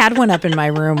 I had one up in my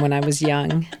room when I was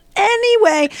young.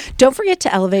 Anyway, don't forget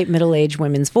to elevate middle-aged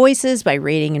women's voices by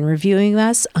rating and reviewing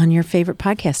us on your favorite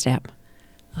podcast app.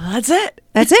 That's it.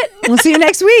 That's it. We'll see you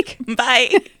next week.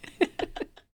 Bye.